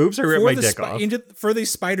Spider-Man. Oops, I ripped my dick off. For the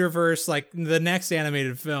Spider-Verse, like the next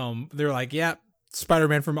animated film, they're like, yeah,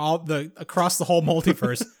 Spider-Man from across the whole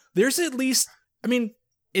multiverse. There's at least, I mean,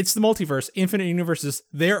 it's the multiverse, infinite universes.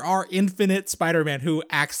 There are infinite Spider-Man who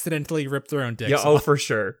accidentally rip their own dicks off. For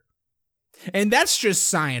sure. And that's just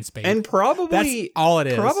science, baby. And probably that's all it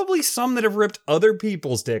is. Probably some that have ripped other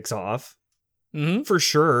people's dicks off. Mm-hmm. For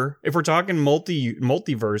sure. If we're talking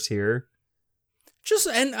multiverse here.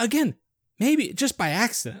 And again, maybe just by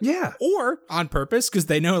accident. Yeah. Or on purpose, because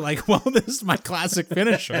they know, like, well, this is my classic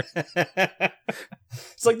finisher.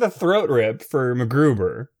 It's like the throat rip for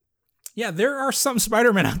MacGruber. Yeah, there are some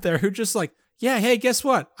Spider-Men out there who just like, yeah, hey, guess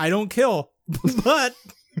what? I don't kill, but...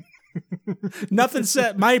 Nothing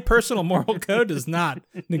said. My personal moral code does not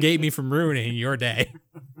negate me from ruining your day.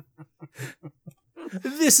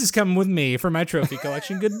 This is coming with me for my trophy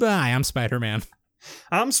collection. Goodbye. I'm Spider-Man.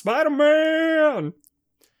 I'm Spider-Man.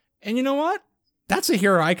 And you know what? That's a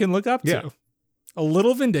hero I can look up to. A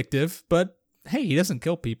little vindictive, but hey, he doesn't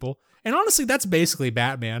kill people. And honestly, that's basically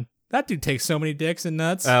Batman. That dude takes so many dicks and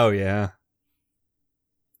nuts. Oh, yeah.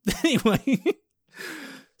 Anyway.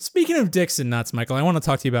 Speaking of dicks and nuts, Michael, I want to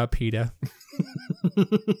talk to you about PETA.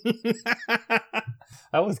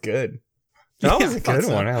 That was good. That was a good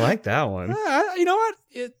one. I like that one. You know what?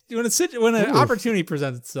 When an opportunity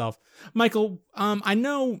presents itself, Michael, I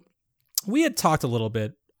know we had talked a little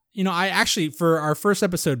bit. You know, I actually, for our first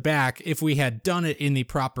episode back, if we had done it in the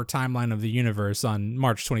proper timeline of the universe on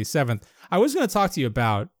March 27th, I was going to talk to you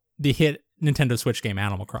about the hit Nintendo Switch game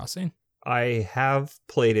Animal Crossing. I have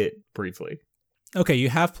played it briefly. Okay, you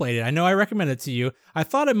have played it. I know I recommended it to you. I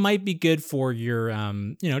thought it might be good for your,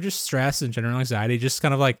 just stress and general anxiety. Just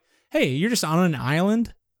kind of like, hey, you're just on an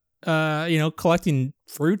island, collecting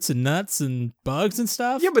fruits and nuts and bugs and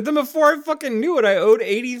stuff. Yeah, but then before I fucking knew it, I owed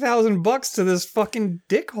 $80,000 to this fucking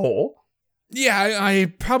dickhole. Yeah,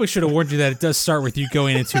 I probably should have warned you that it does start with you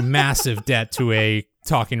going into massive debt to a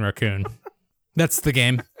talking raccoon. That's the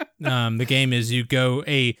game. The game is you go,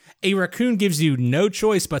 a raccoon gives you no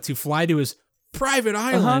choice but to fly to his private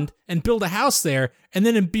island and build a house there, and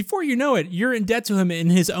then before you know it, you're in debt to him in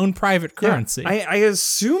his own private currency. Yeah, I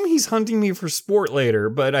assume he's hunting me for sport later,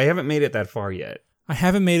 but I haven't made it that far yet. I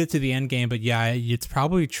haven't made it to the end game, but yeah, it's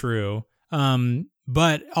probably true.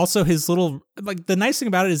 But also his little, like, the nice thing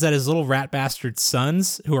about it is that his little rat bastard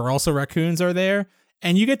sons, who are also raccoons, are there,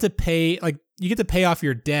 and you get to pay off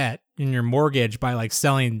your debt and your mortgage by like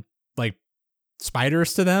selling like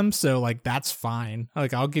spiders to them, so like that's fine.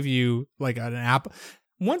 Like I'll give you like an apple.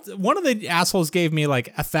 One of the assholes gave me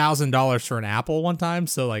like $1,000 for an apple one time,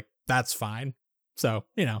 so like that's fine. So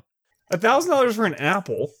 $1,000 for an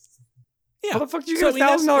apple. Yeah, how the fuck did you get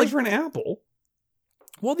 $1,000 for an apple?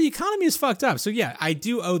 Well, the economy is fucked up. So yeah, I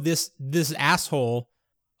do owe this asshole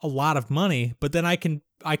a lot of money, but then I can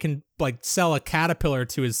like sell a caterpillar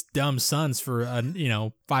to his dumb sons for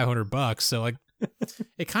 $500. So like.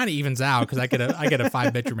 It kind of evens out because I get a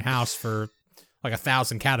 5-bedroom house for like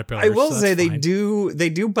 1,000 caterpillars. I will say they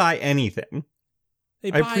do buy anything. They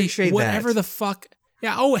buy appreciate whatever that. the fuck.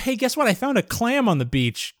 Yeah. Oh, hey, guess what? I found a clam on the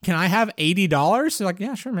beach. Can I have $80? They're like,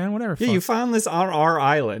 yeah, sure, man, whatever. Yeah, fuck. you found this on our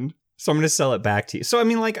island, so I'm gonna sell it back to you. So I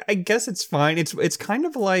mean, like, I guess it's fine. It's kind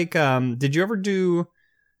of like, did you ever do?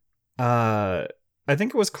 I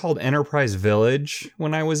think it was called Enterprise Village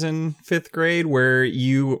when I was in 5th grade, where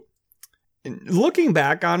you. Looking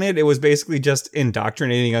back on it, it was basically just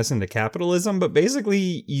indoctrinating us into capitalism. But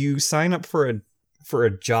basically, you sign up for a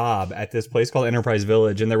job at this place called Enterprise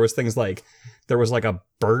Village, and there was things like there was like a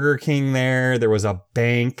Burger King there was a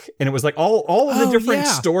bank, and it was like all of the different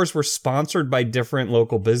stores were sponsored by different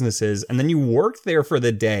local businesses, and then you worked there for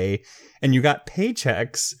the day, and you got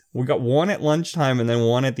paychecks. We got one at lunchtime and then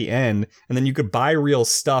one at the end, and then you could buy real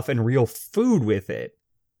stuff and real food with it.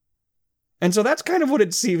 And so that's kind of what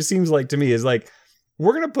it seems like to me, is like,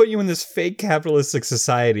 we're going to put you in this fake capitalistic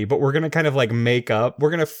society, but we're going to kind of like we're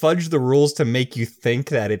going to fudge the rules to make you think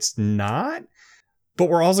that it's not. But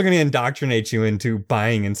we're also going to indoctrinate you into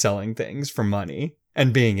buying and selling things for money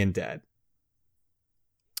and being in debt.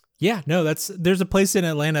 Yeah, no, there's a place in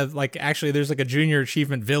Atlanta, like actually there's like a junior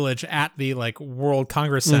achievement village at the like World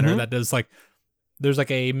Congress Center that does like, there's like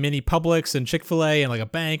a mini Publix and Chick-fil-A and like a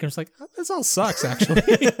bank. And it's like, oh, this all sucks actually.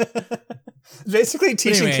 Basically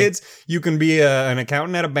teaching kids you can be an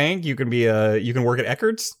accountant at a bank, you can work at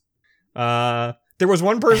Eckert's. There was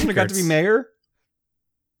one person who got to be mayor.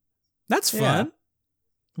 That's fun.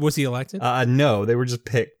 Yeah. Was he elected? No, they were just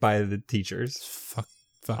picked by the teachers. Fuck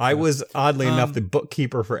I was oddly enough the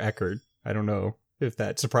bookkeeper for Eckert. I don't know if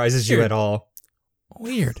that surprises you Weird. at all.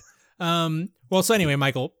 Weird. Well, so anyway,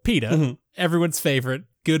 Michael, PETA, everyone's favorite,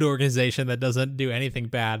 good organization that doesn't do anything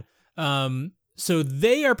bad. So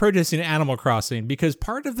they are protesting Animal Crossing because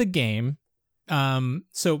part of the game,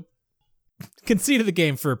 so conceit of the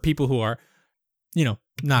game for people who are,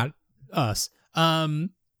 not us.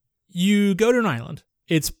 You go to an island.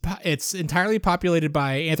 It's entirely populated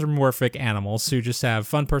by anthropomorphic animals who just have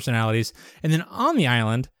fun personalities. And then on the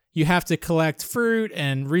island, you have to collect fruit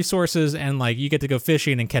and resources, and like you get to go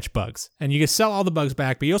fishing and catch bugs. And you can sell all the bugs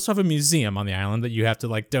back, but you also have a museum on the island that you have to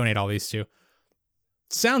like donate all these to.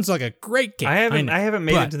 Sounds like a great game. I haven't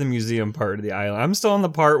made it to the museum part of the island. I'm still on the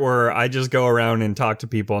part where I just go around and talk to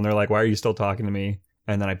people, and they're like, "Why are you still talking to me?"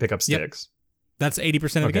 And then I pick up sticks. Yep. That's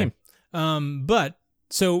 80% of the game. But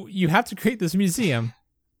so you have to create this museum,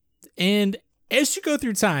 and as you go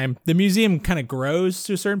through time, the museum kind of grows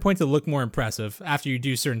to a certain point to look more impressive after you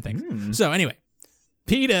do certain things. So anyway,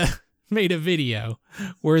 PETA made a video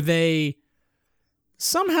where they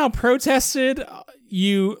somehow protested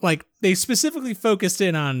they specifically focused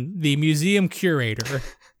in on the museum curator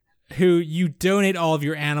who you donate all of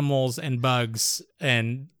your animals and bugs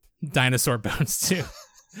and dinosaur bones to.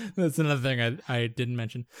 That's another thing I didn't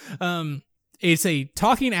mention. It's a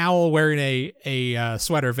talking owl wearing a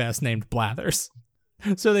sweater vest named Blathers.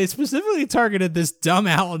 So they specifically targeted this dumb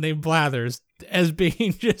owl named Blathers as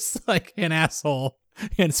being just like an asshole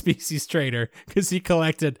and species traitor because he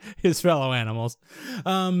collected his fellow animals.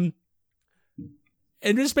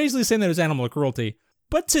 And just basically saying that it was animal cruelty.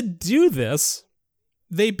 But to do this,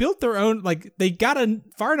 they built their own, they got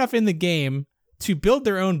far enough in the game to build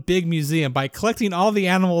their own big museum by collecting all the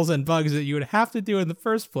animals and bugs that you would have to do in the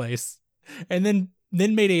first place. And then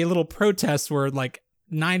made a little protest where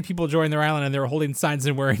 9 people joined their island and they were holding signs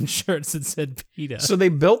and wearing shirts that said PETA. So they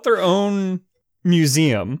built their own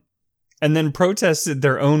museum and then protested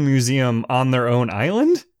their own museum on their own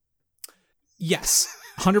island? Yes,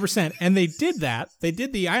 100%. And they did that. They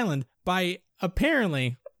did the island by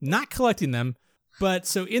apparently not collecting them. But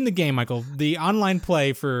so in the game, Michael, the online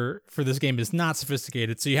play for this game is not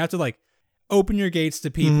sophisticated. So you have to open your gates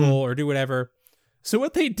to people or do whatever. So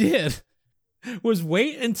what they did was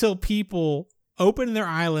wait until people opened their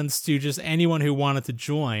islands to just anyone who wanted to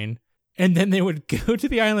join. And then they would go to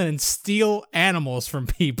the island and steal animals from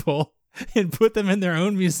people and put them in their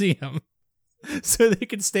own museum so they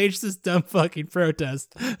could stage this dumb fucking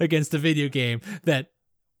protest against a video game that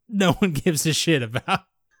no one gives a shit about.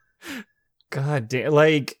 God damn,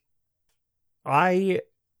 I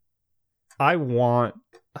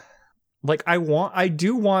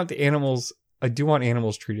do want the animals. I do want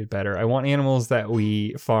animals treated better. I want animals that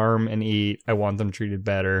we farm and eat. I want them treated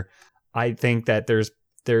better. I think that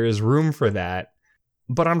there is room for that.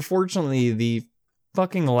 But unfortunately, the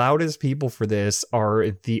fucking loudest people for this are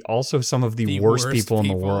also some of the worst people in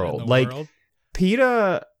the world.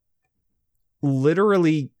 PETA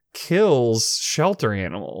literally kills shelter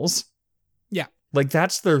animals. Yeah.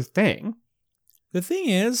 That's their thing. The thing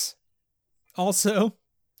is, also,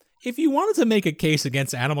 if you wanted to make a case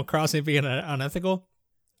against Animal Crossing being unethical,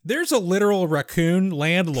 there's a literal raccoon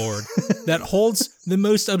landlord that holds the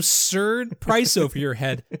most absurd price over your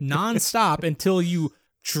head nonstop until you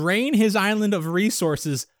drain his island of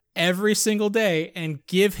resources every single day and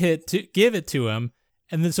give it to him,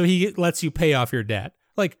 and then so he lets you pay off your debt.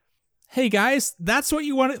 Hey guys, that's what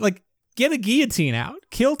you want. Get a guillotine out,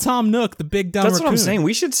 kill Tom Nook, the big dumb. That's raccoon. what I'm saying.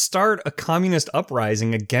 We should start a communist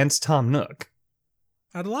uprising against Tom Nook.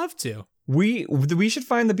 I'd love to. We should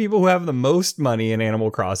find the people who have the most money in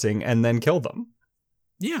Animal Crossing and then kill them.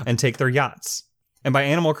 Yeah. And take their yachts. And by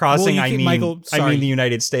Animal Crossing, I mean the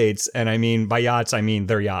United States. And I mean, by yachts, I mean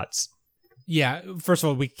their yachts. Yeah. First of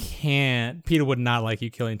all, we can't. PETA would not like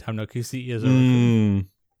you killing Tom Nook because he is a raccoon.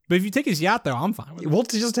 But if you take his yacht, though, I'm fine with it. We'll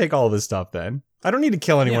just take all this stuff then. I don't need to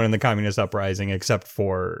kill anyone in the communist uprising except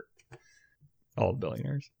for all the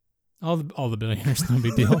billionaires. All the billionaires, no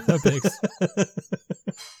big deal. No bigs.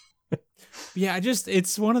 Yeah,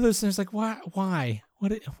 it's one of those things why? Why?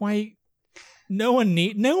 No one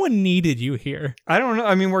needed you here. I don't know.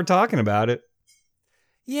 I mean, we're talking about it.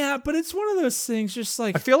 Yeah, but it's one of those things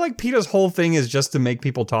I feel like PETA's whole thing is just to make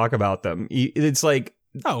people talk about them. It's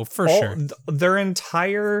oh, for sure. Their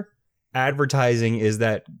entire advertising is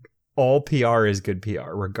that all PR is good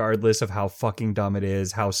PR, regardless of how fucking dumb it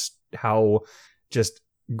is, how just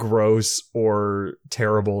gross or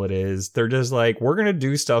terrible it is. They're just we're gonna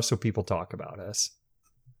do stuff so people talk about us.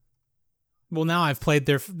 Well, now I've played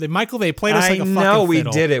Michael. They played us like a fucking fiddle. I know we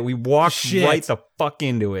did it. We walked right the fuck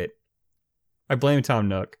into it. I blame Tom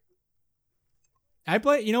Nook. I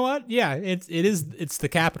play. You know what? Yeah, it's the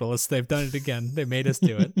capitalists. They've done it again. They made us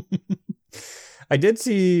do it. I did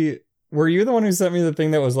see. Were you the one who sent me the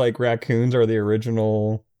thing that was like raccoons are the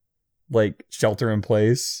original, like, shelter in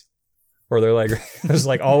place, or they're like, just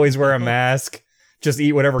like always wear a mask, just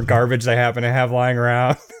eat whatever garbage they happen to have lying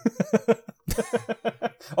around,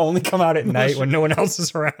 only come out at night when no one else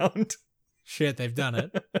is around. Shit, they've done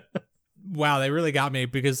it. Wow, they really got me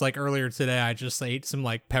because like earlier today, I just ate some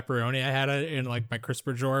like pepperoni. I had it in like my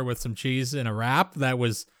crisper drawer with some cheese and a wrap that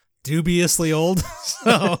was dubiously old.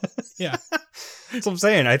 So yeah. That's what I'm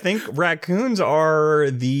saying. I think raccoons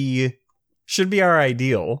should be our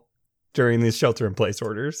ideal during these shelter in place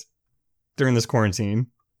orders, during this quarantine.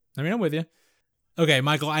 I mean, I'm with you. Okay,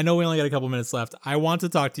 Michael, I know we only got a couple minutes left. I want to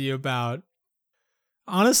talk to you about,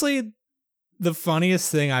 honestly, the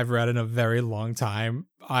funniest thing I've read in a very long time.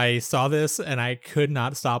 I saw this and I could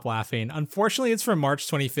not stop laughing. Unfortunately, it's from March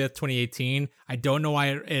 25th, 2018. I don't know why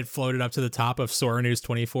it floated up to the top of Sora News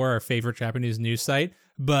 24, our favorite Japanese news site,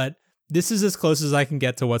 but this is as close as I can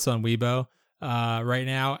get to what's on Weibo right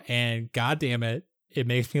now, and god damn it, it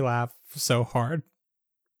makes me laugh so hard.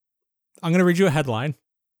 I'm going to read you a headline.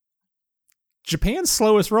 Japan's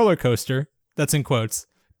slowest roller coaster, that's in quotes,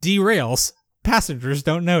 derails. Passengers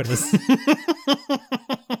don't notice.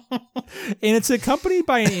 And it's accompanied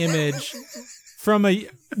by an image from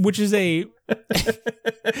which is a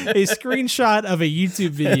screenshot of a YouTube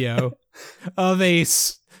video of a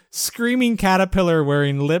screaming caterpillar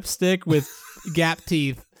wearing lipstick with gap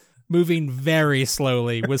teeth moving very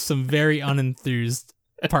slowly with some very unenthused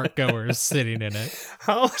park goers sitting in it.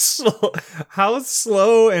 How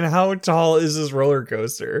slow and how tall is this roller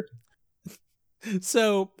coaster?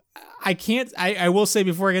 So I will say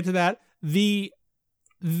before I get to that,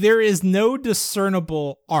 there is no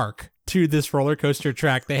discernible arc to this roller coaster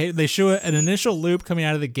track. They show an initial loop coming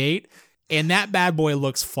out of the gate, and that bad boy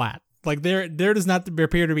looks flat. Like there does not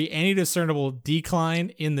appear to be any discernible decline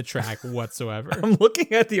in the track whatsoever. I'm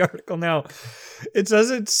looking at the article now. It says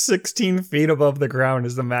it's 16 feet above the ground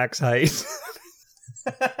is the max height.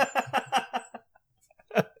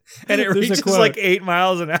 And it reaches like 8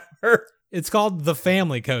 miles an hour. It's called the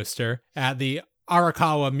Family Coaster at the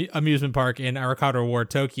Arakawa Amusement Park in Arakawa Ward,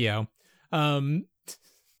 Tokyo. So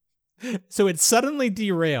it suddenly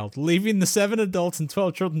derailed, leaving the 7 adults and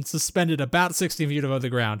 12 children suspended about 16 feet above the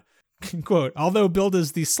ground. Quote, although billed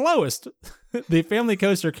as the slowest, the family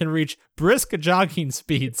coaster can reach brisk jogging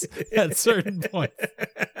speeds at certain points.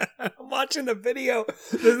 I'm watching the video.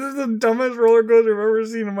 This is the dumbest roller coaster I've ever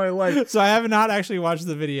seen in my life. So I have not actually watched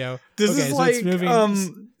the video. This is like, it's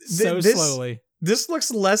moving slowly. This looks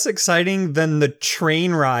less exciting than the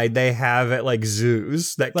train ride they have at like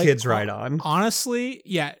zoos that like, kids ride on. Honestly,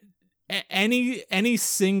 yeah. Any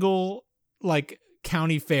single like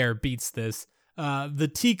county fair beats this. The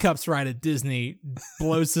teacups ride at Disney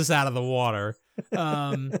blows this out of the water.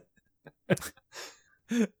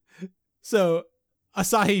 So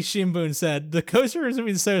Asahi Shimbun said, the coaster is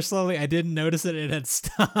moving so slowly I didn't notice it had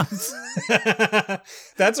stopped.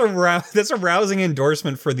 That's a rousing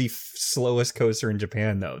endorsement for the slowest coaster in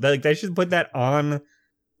Japan, though. They should put that on.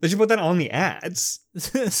 They should put that on the ads.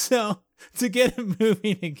 So to get it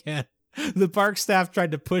moving again, the park staff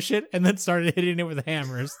tried to push it and then started hitting it with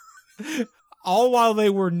hammers. All while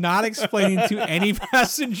they were not explaining to any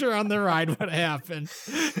passenger on the ride what happened.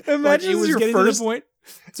 Imagine it was your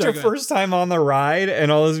first time on the ride,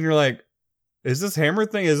 and all of a sudden you're like, "Is this hammer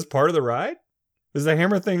thing? Is this part of the ride? Is the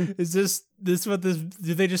hammer thing? Is this what this?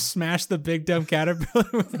 Did they just smash the big dumb caterpillar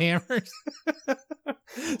with hammers?"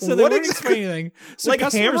 So they wouldn't explain anything. So like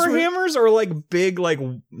hammers, or like big like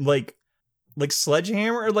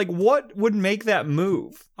sledgehammer, or like what would make that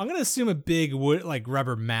move? I'm gonna assume a big wood like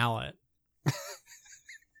rubber mallet.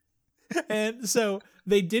 And so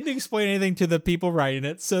they didn't explain anything to the people riding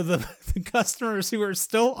it. So the customers who were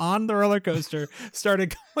still on the roller coaster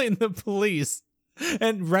started calling the police,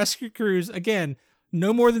 and rescue crews, again,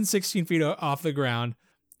 no more than 16 feet off the ground.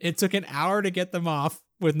 It took an hour to get them off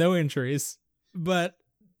with no injuries. But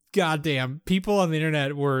goddamn, people on the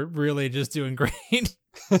internet were really just doing great.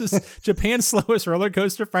 Japan's slowest roller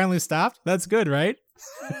coaster finally stopped. That's good, right?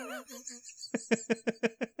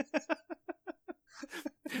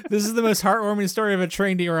 This is the most heartwarming story of a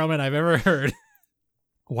train derailment I've ever heard.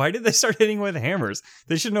 Why did they start hitting with hammers?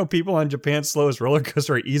 They should know people on Japan's slowest roller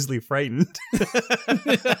coaster are easily frightened.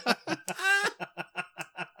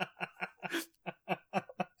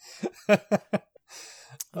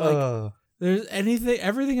 There's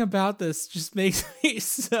everything about this just makes me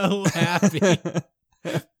so happy.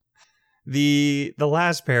 The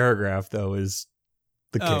last paragraph, though, is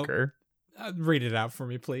the kicker. Read it out for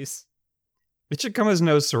me, please. It should come as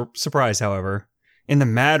no surprise, however. In the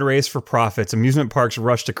mad race for profits, amusement parks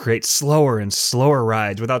rush to create slower and slower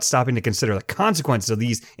rides without stopping to consider the consequences of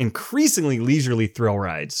these increasingly leisurely thrill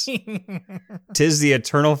rides. 'Tis the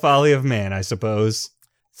eternal folly of man, I suppose.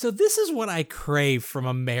 So this is what I crave from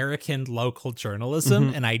American local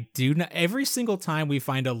journalism, and I do not. Every single time we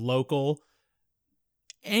find a local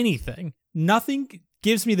anything, nothing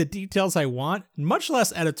gives me the details I want, much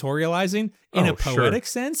less editorializing in a poetic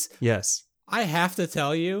sense. Yes. I have to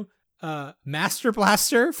tell you, Master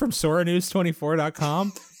Blaster from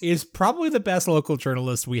SoraNews24.com is probably the best local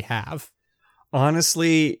journalist we have.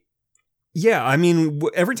 Honestly, yeah. I mean,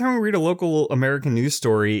 every time we read a local American news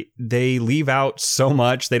story, they leave out so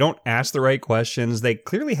much. They don't ask the right questions. They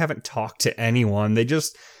clearly haven't talked to anyone.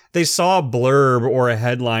 They saw a blurb or a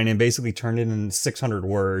headline and basically turned it in 600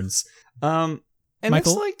 words. And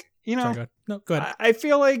Michael? it's like, you know, Sorry, go ahead. I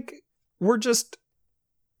feel like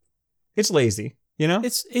it's lazy. You know,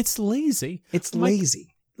 It's lazy. It's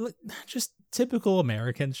lazy. Just typical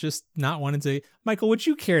Americans, just not wanting to. Michael, would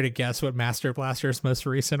you care to guess what Master Blaster's most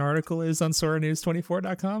recent article is on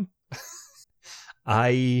SoraNews24.com?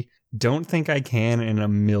 I don't think I can in a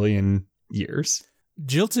million years.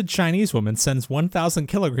 Jilted Chinese woman sends 1,000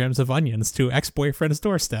 kilograms of onions to ex-boyfriend's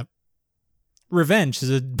doorstep. Revenge is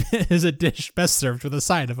a dish best served with a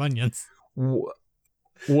side of onions.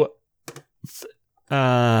 What?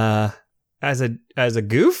 As a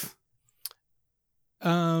goof?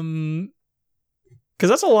 Because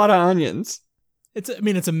that's a lot of onions. It's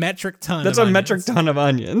a metric ton. That's of a onions. metric ton of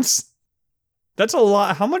onions. That's a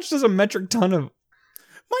lot. How much does a metric ton of...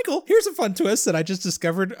 Michael, here's a fun twist that I just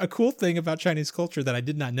discovered, a cool thing about Chinese culture that I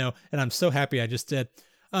did not know, and I'm so happy I just did.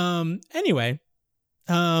 Anyway,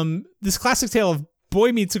 this classic tale of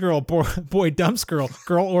boy meets a girl, boy dumps girl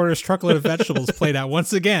orders truckload of vegetables played out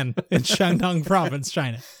once again in Shandong province,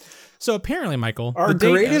 China. So apparently, Michael, our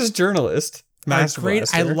greatest journalist, Master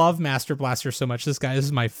Blaster. I love Master Blaster so much. This guy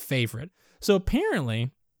is my favorite. So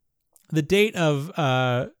apparently, the date of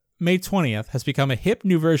May 20th has become a hip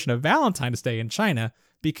new version of Valentine's Day in China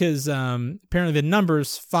because apparently the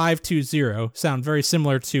numbers 520 sound very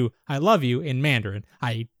similar to I love you in Mandarin.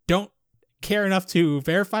 I don't care enough to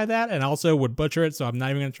verify that and also would butcher it, so I'm not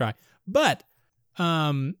even going to try. But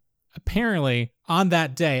apparently, on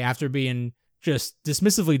that day, after being just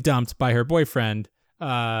dismissively dumped by her boyfriend,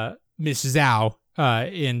 Miss Zhao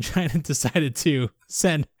in China decided to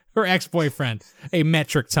send her ex-boyfriend a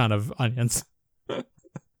metric ton of onions.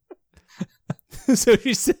 So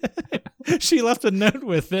she said she left a note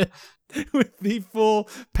with it, with the full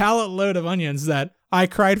pallet load of onions that I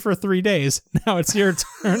cried for 3 days. Now it's your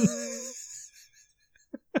turn.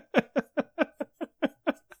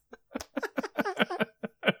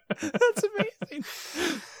 That's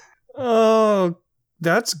amazing. Oh,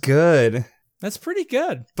 that's good. That's pretty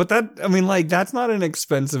good. But that's not an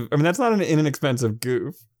expensive... that's not an inexpensive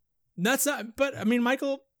goof. That's not... But,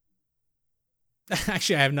 Michael...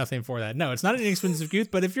 Actually, I have nothing for that. No, it's not an inexpensive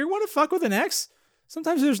goof, but if you want to fuck with an ex,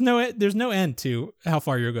 sometimes there's no end to how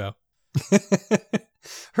far you'll go.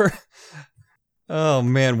 Oh,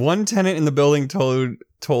 man. One tenant in the building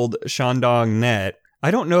told Shandong Net,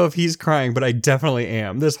 I don't know if he's crying, but I definitely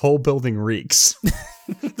am. This whole building reeks.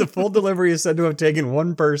 The full delivery is said to have taken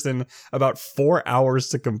one person about 4 hours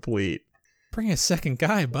to complete. Bring a second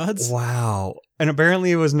guy, buds. Wow. And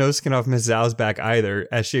apparently it was no skin off Ms. Zhao's back either,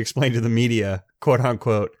 as she explained to the media, quote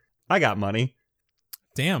unquote, I got money.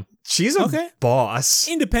 Damn. She's a boss.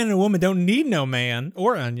 Independent woman don't need no man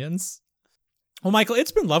or onions. Well, Michael,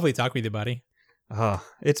 it's been lovely talking with you, buddy. Oh,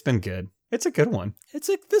 it's been good. It's a good one. This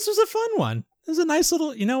was a fun one. This is a nice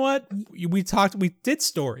little, you know what? We did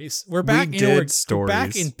stories. We're back we're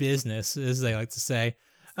back in business, as they like to say.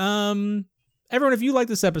 Everyone, if you like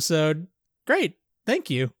this episode, great. Thank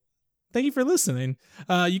you. Thank you for listening.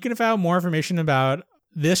 You can find out more information about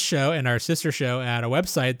this show and our sister show at a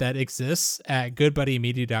website that exists at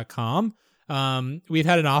goodbuddymedia.com. We've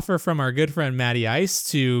had an offer from our good friend Matty Ice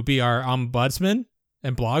to be our ombudsman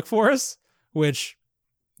and blog for us, which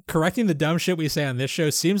correcting the dumb shit we say on this show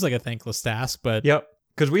seems like a thankless task, but yep,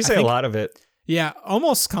 because we say a lot of it. Yeah,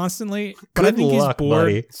 almost constantly. But Good I think luck, he's bored,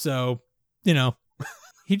 buddy. so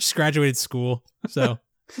he just graduated school, so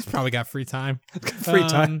he's probably got free time. Free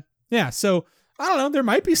time. Yeah, so I don't know. There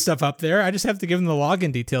might be stuff up there. I just have to give him the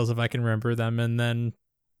login details if I can remember them, and then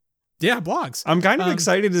blogs. I'm kind of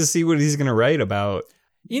excited to see what he's going to write about.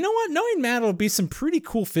 You know what? Knowing Matt, will be some pretty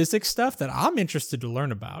cool physics stuff that I'm interested to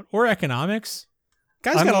learn about, or economics.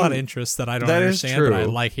 Guy's got a lot of interests that I don't understand, but I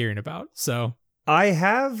like hearing about. So I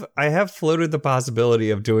have floated the possibility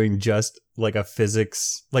of doing just like a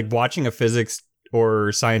physics, like watching a physics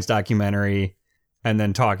or science documentary and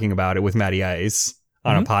then talking about it with Matty Ice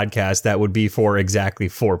on a podcast that would be for exactly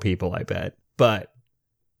 4 people, I bet. But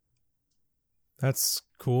That's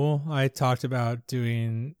cool. I talked about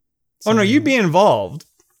doing. oh no, you'd be involved.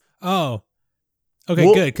 Oh, okay,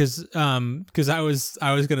 Well- good. Because I was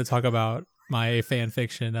going to talk about my fan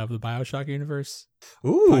fiction of the BioShock universe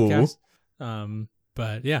Ooh, podcast.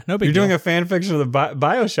 But yeah, no big you're deal. doing a fan fiction of the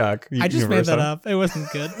BioShock. I just made universe, that huh? up. It wasn't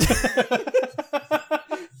good.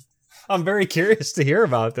 I'm very curious to hear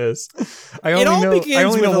about this. I It all only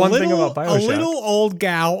begins with know a one little, thing about a BioShock. little old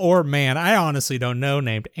gal or man, I honestly don't know,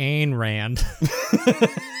 named Ayn Rand.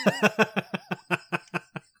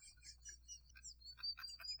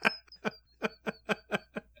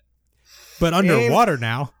 But underwater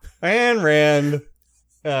now. Ayn Rand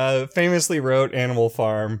famously wrote Animal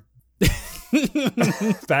Farm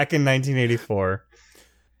back in 1984.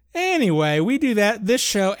 Anyway, we do that, this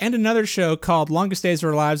show, and another show called Longest Days of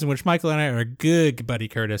Our Lives, in which Michael and I and our Goog buddy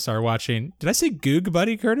Curtis are watching. Did I say Goog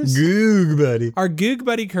buddy Curtis? Goog, buddy. Our Goog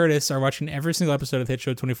buddy Curtis are watching every single episode of Hit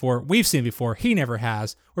Show 24. We've seen it before. He never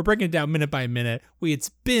has. We're breaking it down minute by minute. It's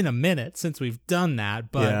been a minute since we've done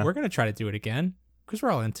that, but Yeah. we're going to try to do it again because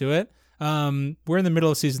we're all into it. We're in the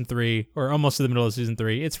middle of season 3, or almost to the middle of season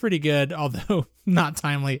 3. It's pretty good, although not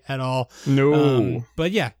timely at all. No.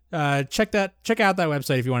 But yeah, check out that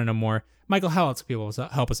website if you want to know more. Michael, how else can people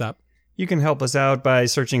help us out? You can help us out by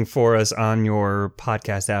searching for us on your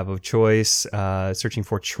podcast app of choice, searching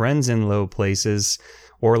for Trends in Low Places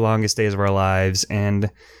or Longest Days of Our Lives,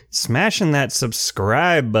 and smashing that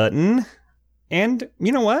subscribe button. And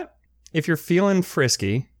you know what? If you're feeling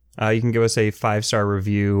frisky, you can give us a 5-star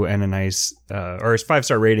review and a nice, or a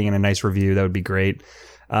 5-star rating and a nice review. That would be great.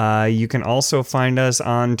 You can also find us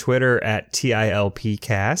on Twitter at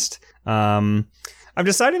TILPcast. I've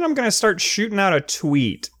decided I'm going to start shooting out a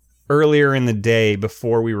tweet earlier in the day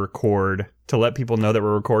before we record to let people know that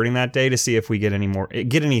we're recording that day to see if we get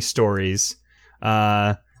any stories.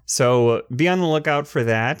 So be on the lookout for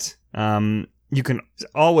that. You can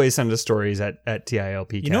always send us stories at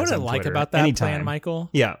TILPcast. You know what I on like Twitter, about that anytime. plan, Michael?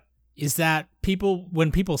 Yeah. Is that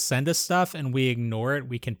when people send us stuff and we ignore it,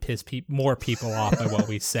 we can piss more people off by what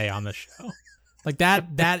we say on the show. Like that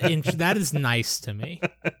is nice to me.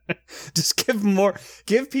 Just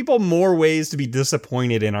give people more ways to be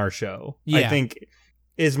disappointed in our show. Yeah. I think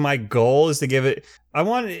is my goal is to give it. I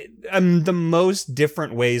want the most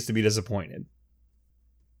different ways to be disappointed.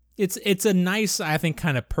 It's a nice, I think,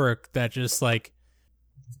 kind of perk that just like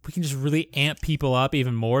we can just really amp people up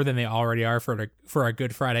even more than they already are for our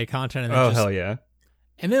Good Friday content. And then Hell yeah.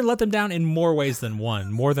 And then let them down in more ways than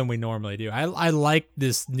one, more than we normally do. I like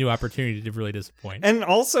this new opportunity to really disappoint. And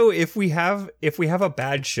also, if we have a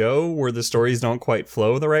bad show where the stories don't quite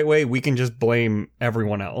flow the right way, we can just blame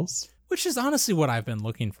everyone else. Which is honestly what I've been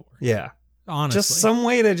looking for. Yeah. Honestly. Just some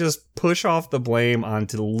way to just push off the blame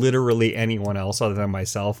onto literally anyone else other than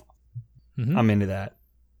myself. Mhm. I'm into that.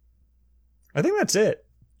 I think that's it.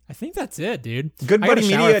 I think that's it, dude.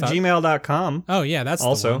 Goodbuddymedia@gmail.com. Oh yeah, that's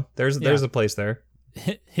Also, the one. there's a place there.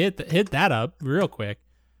 Hit that up real quick.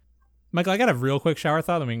 Michael, I got a real quick shower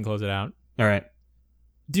thought, then we can close it out. All right.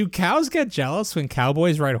 Do cows get jealous when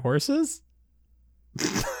cowboys ride horses?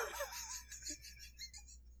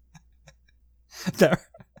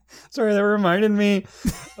 Sorry, that reminded me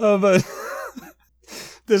of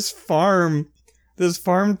this farm. This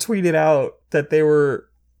farm tweeted out that they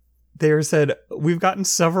said, we've gotten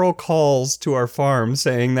several calls to our farm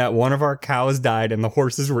saying that one of our cows died and the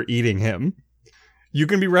horses were eating him. You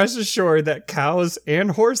can be rest assured that cows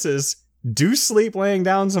and horses do sleep laying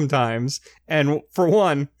down sometimes. And for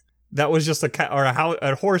one, that was just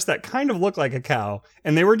a horse that kind of looked like a cow.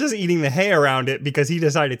 And they were just eating the hay around it because he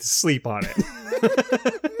decided to sleep on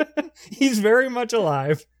it. He's very much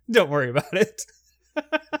alive. Don't worry about it.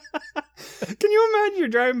 Can you imagine you're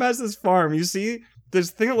driving past this farm, you see this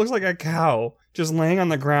thing that looks like a cow just laying on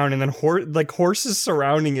the ground, and then horses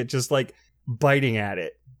surrounding it just like biting at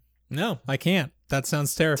it. No, I can't. That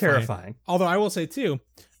sounds terrifying. Although I will say too,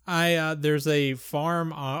 there's a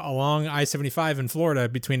farm along I-75 in Florida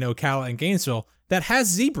between Ocala and Gainesville that has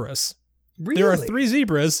zebras. Really? There are 3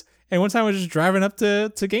 zebras, and one time I was just driving up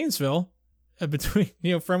to Gainesville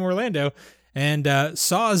from Orlando, and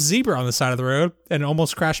saw a zebra on the side of the road and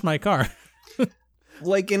almost crashed my car.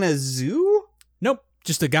 Like in a zoo? Nope,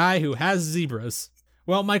 just a guy who has zebras.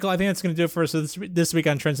 Well, Michael, I think that's going to do it for us this week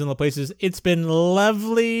on Trends in Low Places. It's been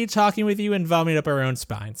lovely talking with you and vomiting up our own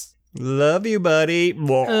spines. Love you, buddy.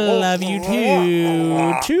 Love you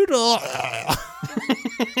too. Toodle.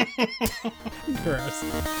 Gross.